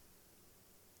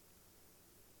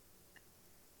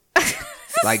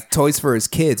 Like toys for his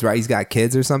kids, right? He's got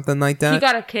kids or something like that? He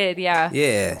got a kid, yeah.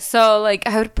 Yeah. So, like,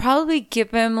 I would probably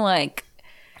give him, like...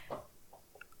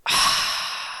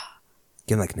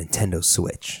 Give him, like, a Nintendo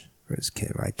Switch for his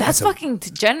kid, right? That's fucking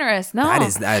generous. No.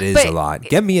 That is a lot.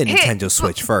 Get me a Nintendo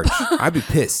Switch first. I'd be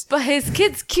pissed. But his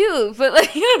kid's cute. But,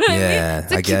 like, you know what I mean? Yeah,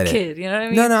 it's a cute kid, you know what I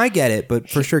mean? No, I get it.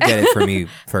 But for sure, get it for me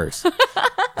first.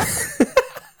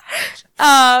 Yeah,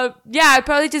 I'd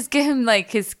probably just give him,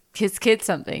 like, his kid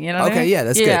something, you know what I mean? Yeah,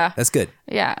 that's good. That's good.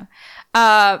 Yeah.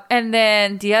 And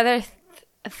then the other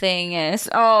thing is,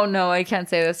 oh no, I can't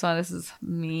say this one. This is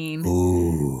mean.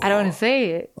 Ooh. I don't want to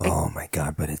say it. Oh my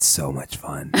God, but it's so much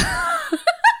fun.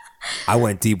 I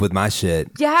went deep with my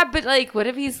shit. Yeah, but like, what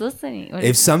if he's listening?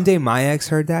 If someday my ex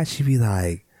heard that, she'd be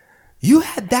like, you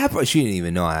had that? She didn't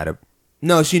even know I had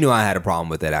No, she knew I had a problem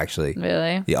with it, actually.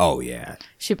 Really? Yeah, oh, yeah.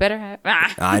 She better have.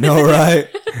 I know, right?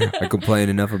 I complain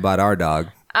enough about our dog.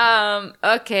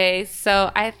 Okay,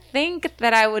 so I think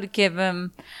that I would give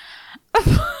him...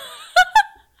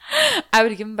 I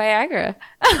would give him Viagra.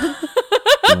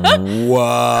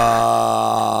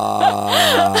 Wow.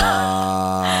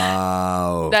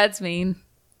 That's mean.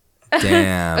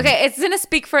 Damn. Okay, it's going to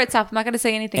speak for itself. I'm not going to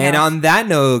say anything and else. On that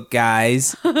note,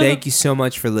 guys, thank you so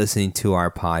much for listening to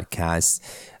our podcast.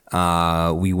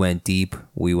 We went deep,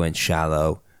 we went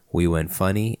shallow, we went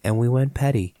funny, and we went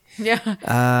petty. Yeah.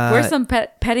 We're some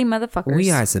petty motherfuckers.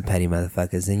 We are some petty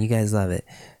motherfuckers, and you guys love it.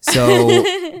 So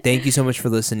thank you so much for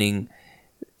listening.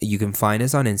 You can find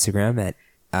us on Instagram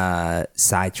at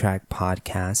Sidetrack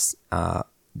Podcast.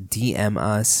 DM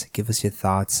us. Give us your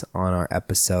thoughts on our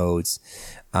episodes.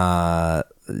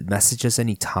 Message us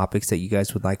any topics that you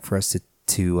guys would like for us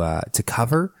to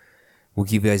cover. We'll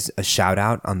give you guys a shout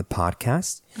out on the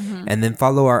podcast. Mm-hmm. And then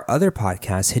follow our other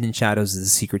podcast, Hidden Shadows of the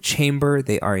Secret Chamber.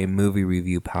 They are a movie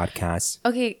review podcast.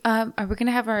 Okay, are we going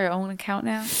to have our own account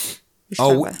now?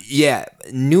 Oh, yeah.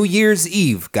 New Year's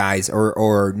Eve, guys,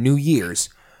 or New Year's.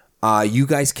 You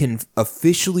guys can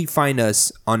officially find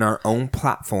us on our own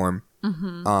platform.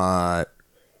 Mm-hmm.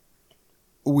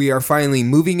 We are finally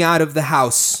moving out of the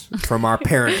house from our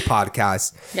parent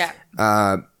podcast. Yeah.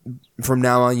 from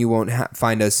now on, you won't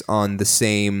find us on the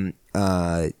same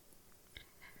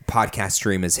podcast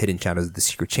stream as Hidden Shadows of the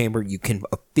Secret Chamber. You can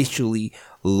officially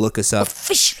look us up.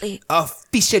 Officially.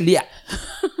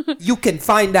 You can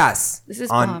find us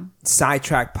on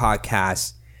Sidetrack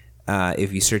Podcast.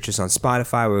 If you search us on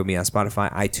Spotify, we'll be on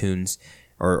Spotify, iTunes,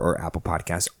 or Apple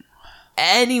Podcasts.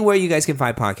 Anywhere you guys can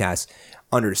find podcasts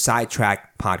under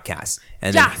Sidetrack Podcast.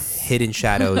 And then Hidden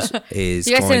Shadows is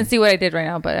You guys didn't see what I did right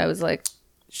now, but I was like...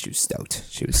 She was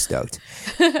stoked.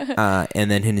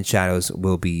 And then Hidden Shadows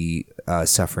will be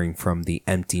suffering from the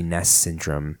empty nest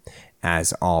syndrome,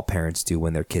 as all parents do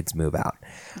when their kids move out.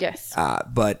 Yes.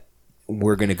 But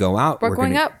we're going to go out. We're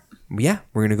going up. Yeah,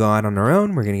 we're going to go out on our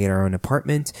own. We're going to get our own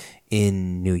apartment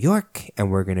in New York,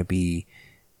 and we're going to be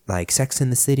like Sex in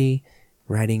the City,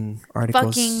 writing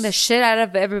articles. Fucking the shit out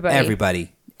of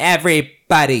everybody.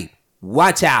 Everybody.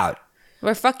 Watch out.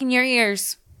 We're fucking your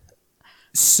ears.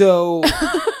 So,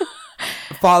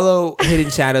 follow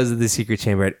Hidden Shadows of the Secret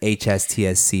Chamber at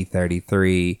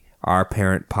HSTSC33, our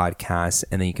parent podcast,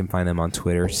 and then you can find them on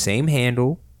Twitter. Same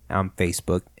handle on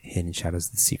Facebook, Hidden Shadows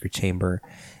of the Secret Chamber.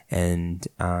 And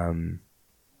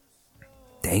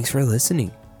thanks for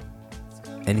listening.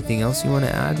 Anything else you want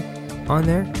to add on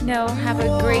there? No, have a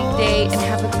great day and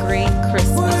have a great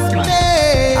Christmas month.